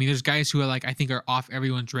Marcy. There's guys who are I think are off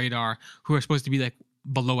everyone's radar who are supposed to be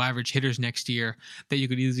below average hitters next year that you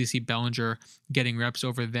could easily see Bellinger getting reps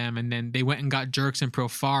over them. And then they went and got Jurickson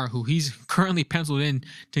Profar, who he's currently penciled in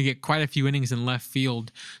to get quite a few innings in left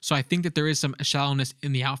field. So I think that there is some shallowness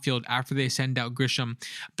in the outfield after they send out Grisham.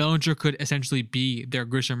 Bellinger could essentially be their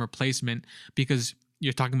Grisham replacement because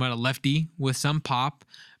you're talking about a lefty with some pop.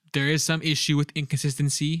 There is some issue with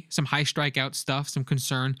inconsistency, some high strikeout stuff, some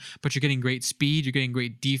concern, but you're getting great speed, you're getting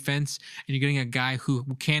great defense, and you're getting a guy who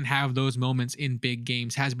can have those moments in big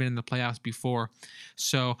games, has been in the playoffs before.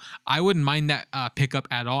 So I wouldn't mind that pickup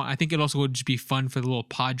at all. I think it also would just be fun for the little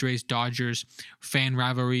Padres-Dodgers fan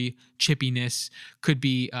rivalry, chippiness could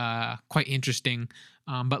be quite interesting.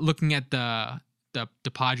 But looking at the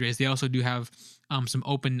Padres, they also do have some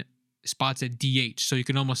spots at DH, so you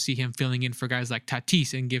can almost see him filling in for guys like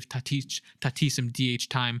Tatis and give Tatis some DH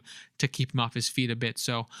time to keep him off his feet a bit.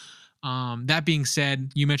 So that being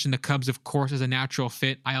said, you mentioned the Cubs, of course, as a natural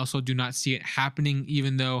fit. I also do not see it happening,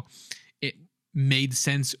 even though it made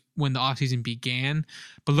sense when the offseason began.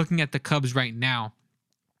 But looking at the Cubs right now,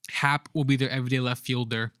 Hap will be their everyday left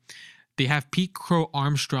fielder. They have Pete Crow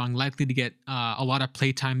Armstrong likely to get a lot of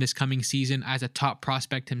playtime this coming season as a top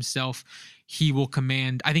prospect himself. He will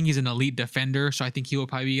command, I think he's an elite defender, so I think he will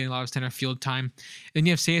probably be getting a lot of center field time. Then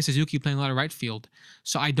you have Seiya Suzuki playing a lot of right field.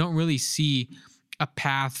 So I don't really see a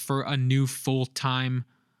path for a new full-time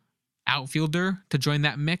outfielder to join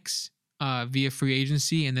that mix via free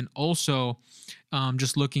agency. And then also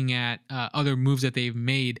just looking at other moves that they've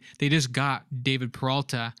made, they just got David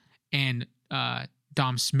Peralta and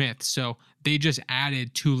Dom Smith. So they just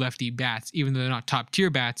added 2 lefty bats. Even though they're not top tier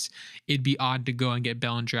bats, it'd be odd to go and get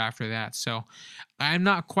Bellinger after that. So I'm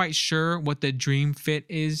not quite sure what the dream fit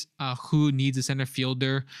is, who needs a center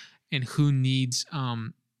fielder and who needs,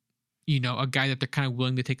 a guy that they're kind of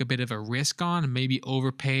willing to take a bit of a risk on and maybe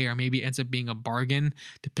overpay, or maybe ends up being a bargain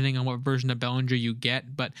depending on what version of Bellinger you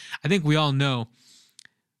get. But I think we all know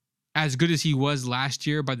as good as he was last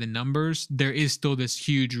year by the numbers, there is still this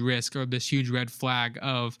huge risk or this huge red flag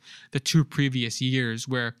of the 2 previous years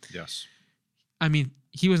where, Yes. I mean,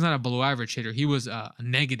 he was not a below average hitter. He was a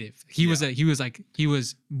negative. He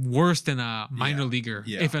was worse than a minor leaguer.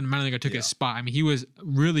 Yeah. If a minor leaguer took his spot, I mean, he was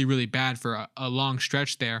really, really bad for a long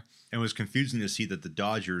stretch there. And it was confusing to see that the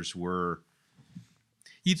Dodgers were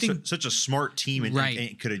you think such a smart team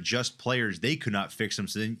and could adjust players. They could not fix them.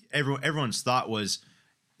 So then everyone's thought was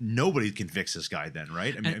nobody can fix this guy. Then,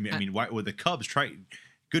 right? I mean, why would the Cubs try?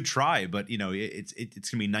 Good try, but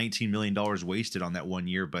it's gonna be $19 million wasted on that 1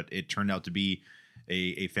 year. But it turned out to be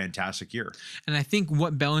a fantastic year. And I think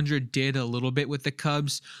what Bellinger did a little bit with the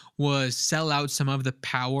Cubs was sell out some of the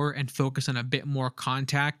power and focus on a bit more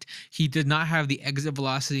contact. He did not have the exit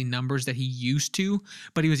velocity numbers that he used to,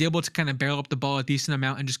 but he was able to kind of barrel up the ball a decent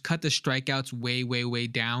amount and just cut the strikeouts way, way, way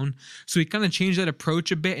down. So he kind of changed that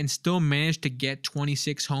approach a bit and still managed to get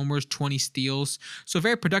 26 homers, 20 steals. So a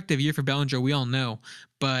very productive year for Bellinger, we all know.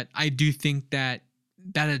 But I do think that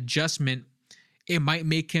adjustment, it might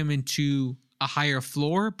make him into a higher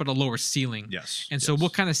floor, but a lower ceiling. Yes. And so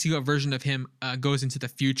we'll kind of see what version of him goes into the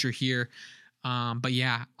future here. But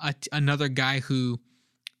yeah, another guy who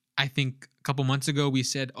I think a couple months ago we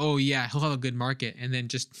said, oh yeah, he'll have a good market. And then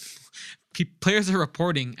just players are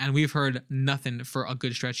reporting and we've heard nothing for a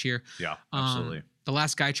good stretch here. Yeah, absolutely. The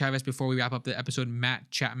last guy, Travis, before we wrap up the episode,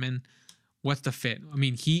 Matt Chapman. What's the fit? I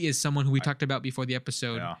mean, he is someone who we talked about before the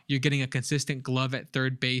episode. Yeah. You're getting a consistent glove at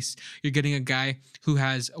third base. You're getting a guy who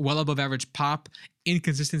has well above average pop,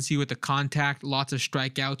 inconsistency with the contact, lots of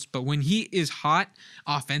strikeouts. But when he is hot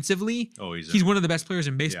offensively, he's one of the best players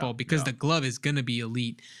in baseball because the glove is going to be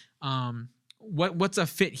elite. What's a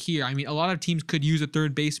fit here? I mean, a lot of teams could use a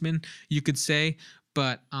third baseman, you could say,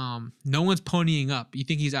 but no one's ponying up. You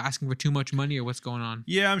think he's asking for too much money or what's going on?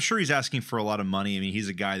 Yeah, I'm sure he's asking for a lot of money. I mean, he's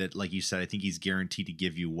a guy that, like you said, I think he's guaranteed to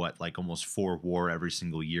give you almost 4 WAR every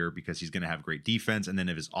single year because he's going to have great defense. And then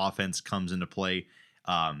if his offense comes into play,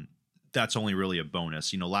 that's only really a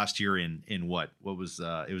bonus. Last year in what was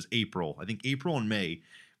it was April. I think April and May,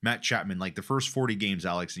 Matt Chapman, like the first 40 games,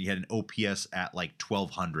 Alex, and he had an OPS at like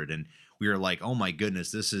 1,200. And we were like, oh my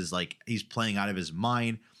goodness, this is like he's playing out of his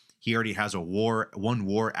mind. He already has one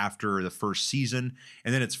WAR after the first season.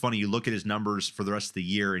 And then it's funny, you look at his numbers for the rest of the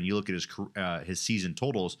year and you look at his season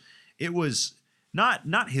totals. It was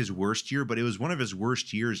not his worst year, but it was one of his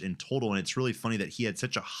worst years in total. And it's really funny that he had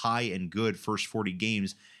such a high and good first 40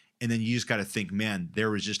 games. And then you just got to think, man,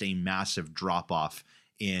 there was just a massive drop off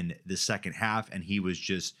in the second half. And he was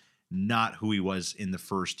just not who he was in the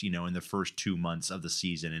first 2 months of the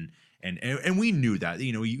season. And we knew that,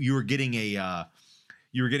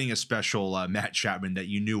 you were getting a special Matt Chapman that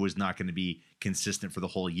you knew was not going to be consistent for the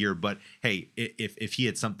whole year. But hey, if he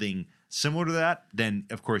had something similar to that, then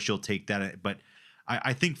of course you'll take that. But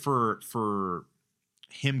I think for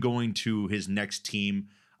him going to his next team,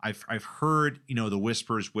 I've heard the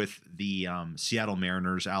whispers with the Seattle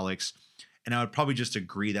Mariners, Alex, and I would probably just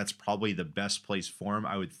agree that's probably the best place for him.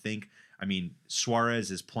 I would think. I mean, Suarez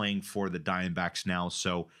is playing for the Diamondbacks now,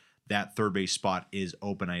 so that third base spot is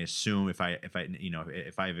open. I assume if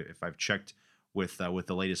I've checked with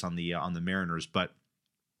the latest on the Mariners, but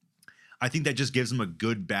I think that just gives him a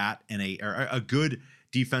good bat and a good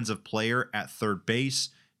defensive player at third base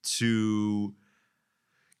to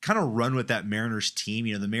kind of run with that Mariners team.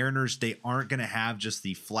 The Mariners, they aren't going to have just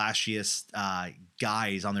the flashiest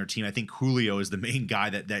guys on their team. I think Julio is the main guy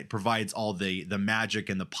that provides all the magic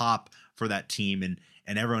and the pop for that team, and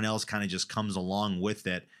everyone else kind of just comes along with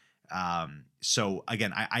it. So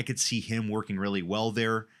again, I could see him working really well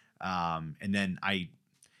there. And then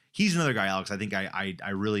he's another guy, Alex. I think I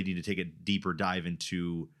really need to take a deeper dive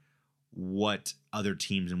into what other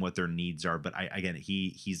teams and what their needs are. But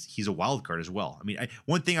he's a wild card as well. I mean,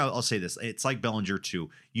 one thing I'll say this, it's like Bellinger too.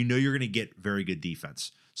 You're going to get very good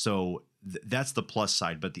defense. So that's the plus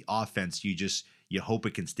side, but the offense, you hope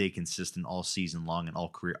it can stay consistent all season long and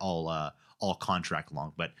all contract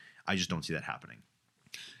long, but I just don't see that happening.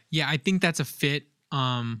 Yeah, I think that's a fit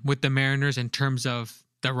with the Mariners in terms of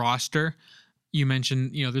the roster. You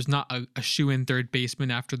mentioned, there's not a shoe-in third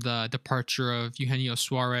baseman after the departure of Eugenio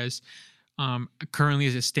Suarez. Currently,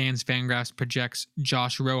 as it stands, Fangraphs projects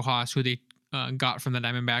Josh Rojas, who they got from the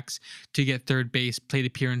Diamondbacks, to get third base plate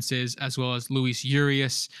appearances, as well as Luis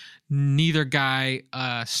Urias. Neither guy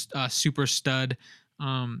super stud.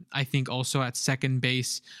 I think also at second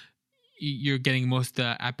base, you're getting most of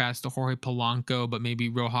the at-bats to Jorge Polanco, but maybe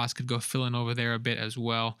Rojas could go fill in over there a bit as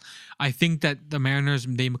well. I think that the Mariners,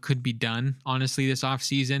 they could be done, honestly, this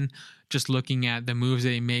offseason. Just looking at the moves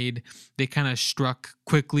they made, they kind of struck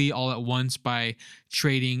quickly all at once by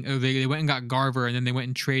trading. They went and got Garver, and then they went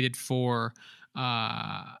and traded for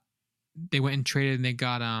and they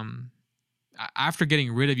got after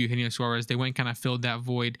getting rid of Eugenio Suarez, they went and kind of filled that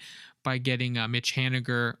void by getting Mitch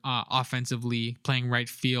Haniger offensively playing right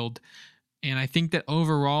field. And I think that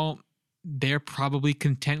overall, they're probably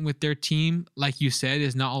content with their team. Like you said,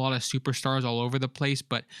 there's not a lot of superstars all over the place,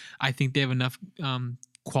 but I think they have enough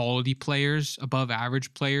quality players, above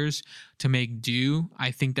average players, to make do.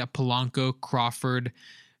 I think that Polanco, Crawford,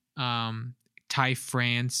 Ty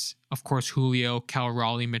France, of course, Julio, Cal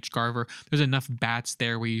Raleigh, Mitch Garver, there's enough bats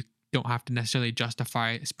there where you don't have to necessarily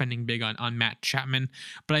justify spending big on Matt Chapman.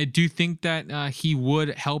 But I do think that he would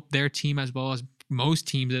help their team as well as most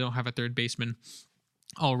teams that don't have a third baseman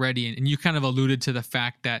already. And you kind of alluded to the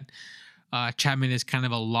fact that Chapman is kind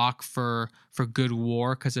of a lock for good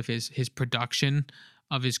WAR because of his production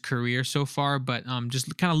of his career so far. But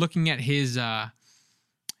just kind of looking at his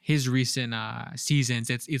recent seasons,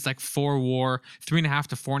 it's like 4 WAR, 3.5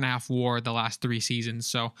 to 4.5 WAR the last 3 seasons.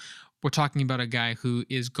 So we're talking about a guy who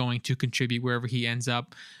is going to contribute wherever he ends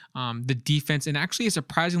up. The defense, and actually a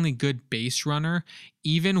surprisingly good base runner,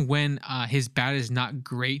 even when his bat is not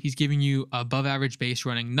great. He's giving you above average base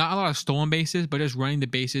running, not a lot of stolen bases, but just running the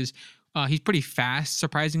bases. He's pretty fast,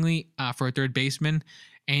 surprisingly, for a third baseman,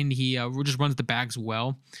 and he just runs the bags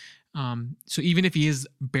well. So even if he is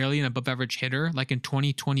barely an above average hitter, like in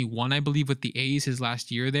 2021, I believe with the A's, his last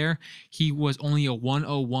year there, he was only a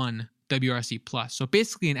 101 WRC plus. So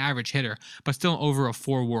basically an average hitter, but still over a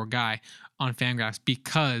 4 WAR guy on Fangraphs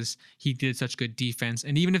because he did such good defense.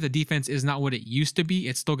 And even if the defense is not what it used to be,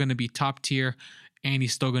 it's still going to be top tier, and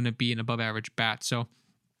he's still going to be an above average bat. So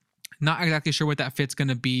not exactly sure what that fit's going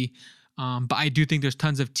to be. But I do think there's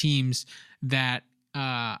tons of teams that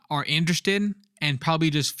are interested and probably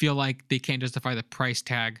just feel like they can't justify the price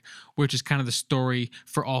tag, which is kind of the story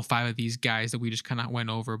for all 5 of these guys that we just kind of went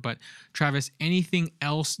over. But Travis, anything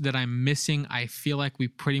else that I'm missing? I feel like we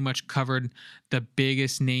pretty much covered the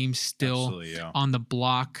biggest names still on the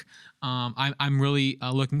block. I'm really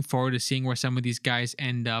looking forward to seeing where some of these guys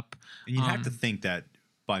end up. And you have to think that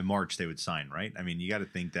by March they would sign, right? I mean, you got to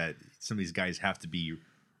think that some of these guys have to be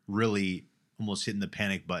really almost hitting the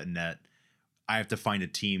panic button that I have to find a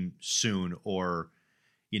team soon, or,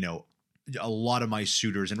 a lot of my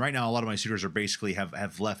suitors, and right now a lot of my suitors are basically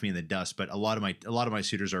have left me in the dust, but a lot of my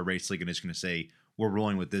suitors are basically just going to say, we're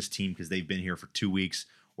rolling with this team because they've been here for 2 weeks.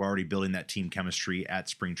 We're already building that team chemistry at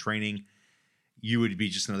spring training. You would be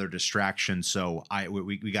just another distraction. So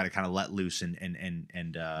we got to kind of let loose and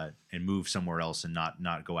move somewhere else and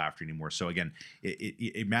not go after anymore. So again,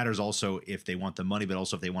 it matters also if they want the money, but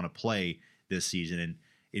also if they want to play this season. And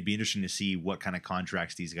it'd be interesting to see what kind of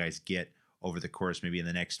contracts these guys get over the course, maybe in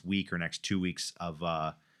the next week or next 2 weeks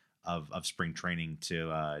of spring training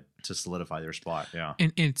to solidify their spot. Yeah.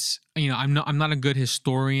 And it's, I'm not a good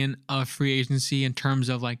historian of free agency in terms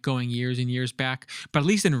of like going years and years back, but at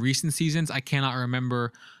least in recent seasons, I cannot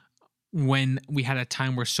remember when we had a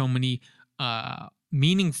time where so many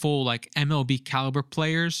meaningful like MLB caliber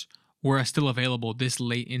players were still available this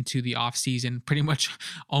late into the offseason. Pretty much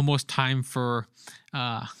almost time for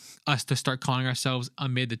us to start calling ourselves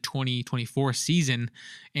amid the 2024 season.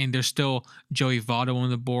 And there's still Joey Votto on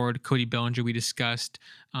the board, Cody Bellinger we discussed,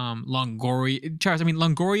 Longoria. Charles,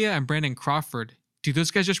 Longoria and Brandon Crawford, do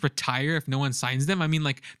those guys just retire if no one signs them? I mean,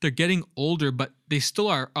 like, they're getting older, but they still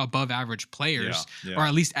are above average players, or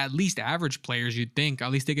at least average players, you'd think.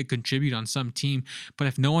 At least they could contribute on some team. But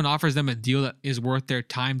if no one offers them a deal that is worth their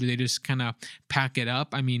time, do they just kind of pack it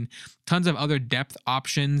up? I mean, tons of other depth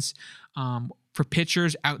options for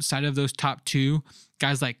pitchers outside of those top 2.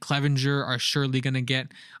 Guys like Clevenger are surely going to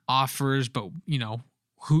get offers, but,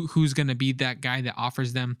 who's going to be that guy that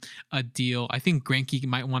offers them a deal? I think Greinke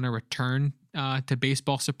might want to return to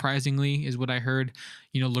baseball, surprisingly, is what I heard.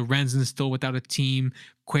 Lorenzen's still without a team,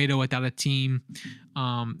 Cueto without a team.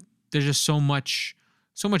 There's just so much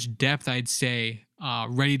depth, I'd say,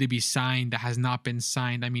 ready to be signed that has not been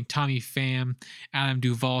signed. I mean, Tommy Pham, Adam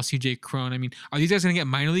Duvall, CJ Cron. I mean, are these guys going to get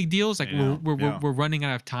minor league deals? Like, we're running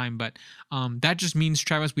out of time, but that just means,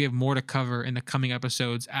 Travis, we have more to cover in the coming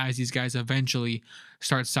episodes as these guys eventually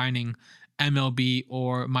start signing MLB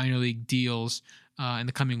or minor league deals in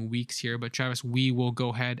the coming weeks here. But Travis, we will go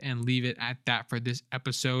ahead and leave it at that for this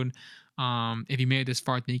episode. If you made it this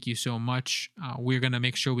far, thank you so much. We're going to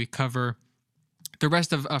make sure we cover the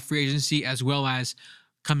rest of free agency as well as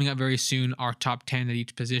coming up very soon, our top 10 at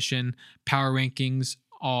each position, power rankings,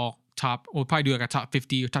 all top. We'll probably do like a top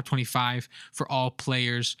 50 or top 25 for all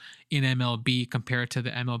players in MLB compared to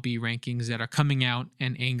the MLB rankings that are coming out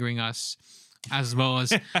and angering us, as well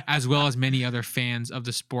as many other fans of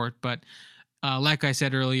the sport. But like I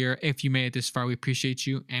said earlier, if you made it this far, we appreciate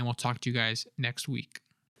you, and we'll talk to you guys next week.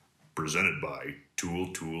 Presented by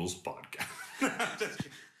Tool Tools Podcast.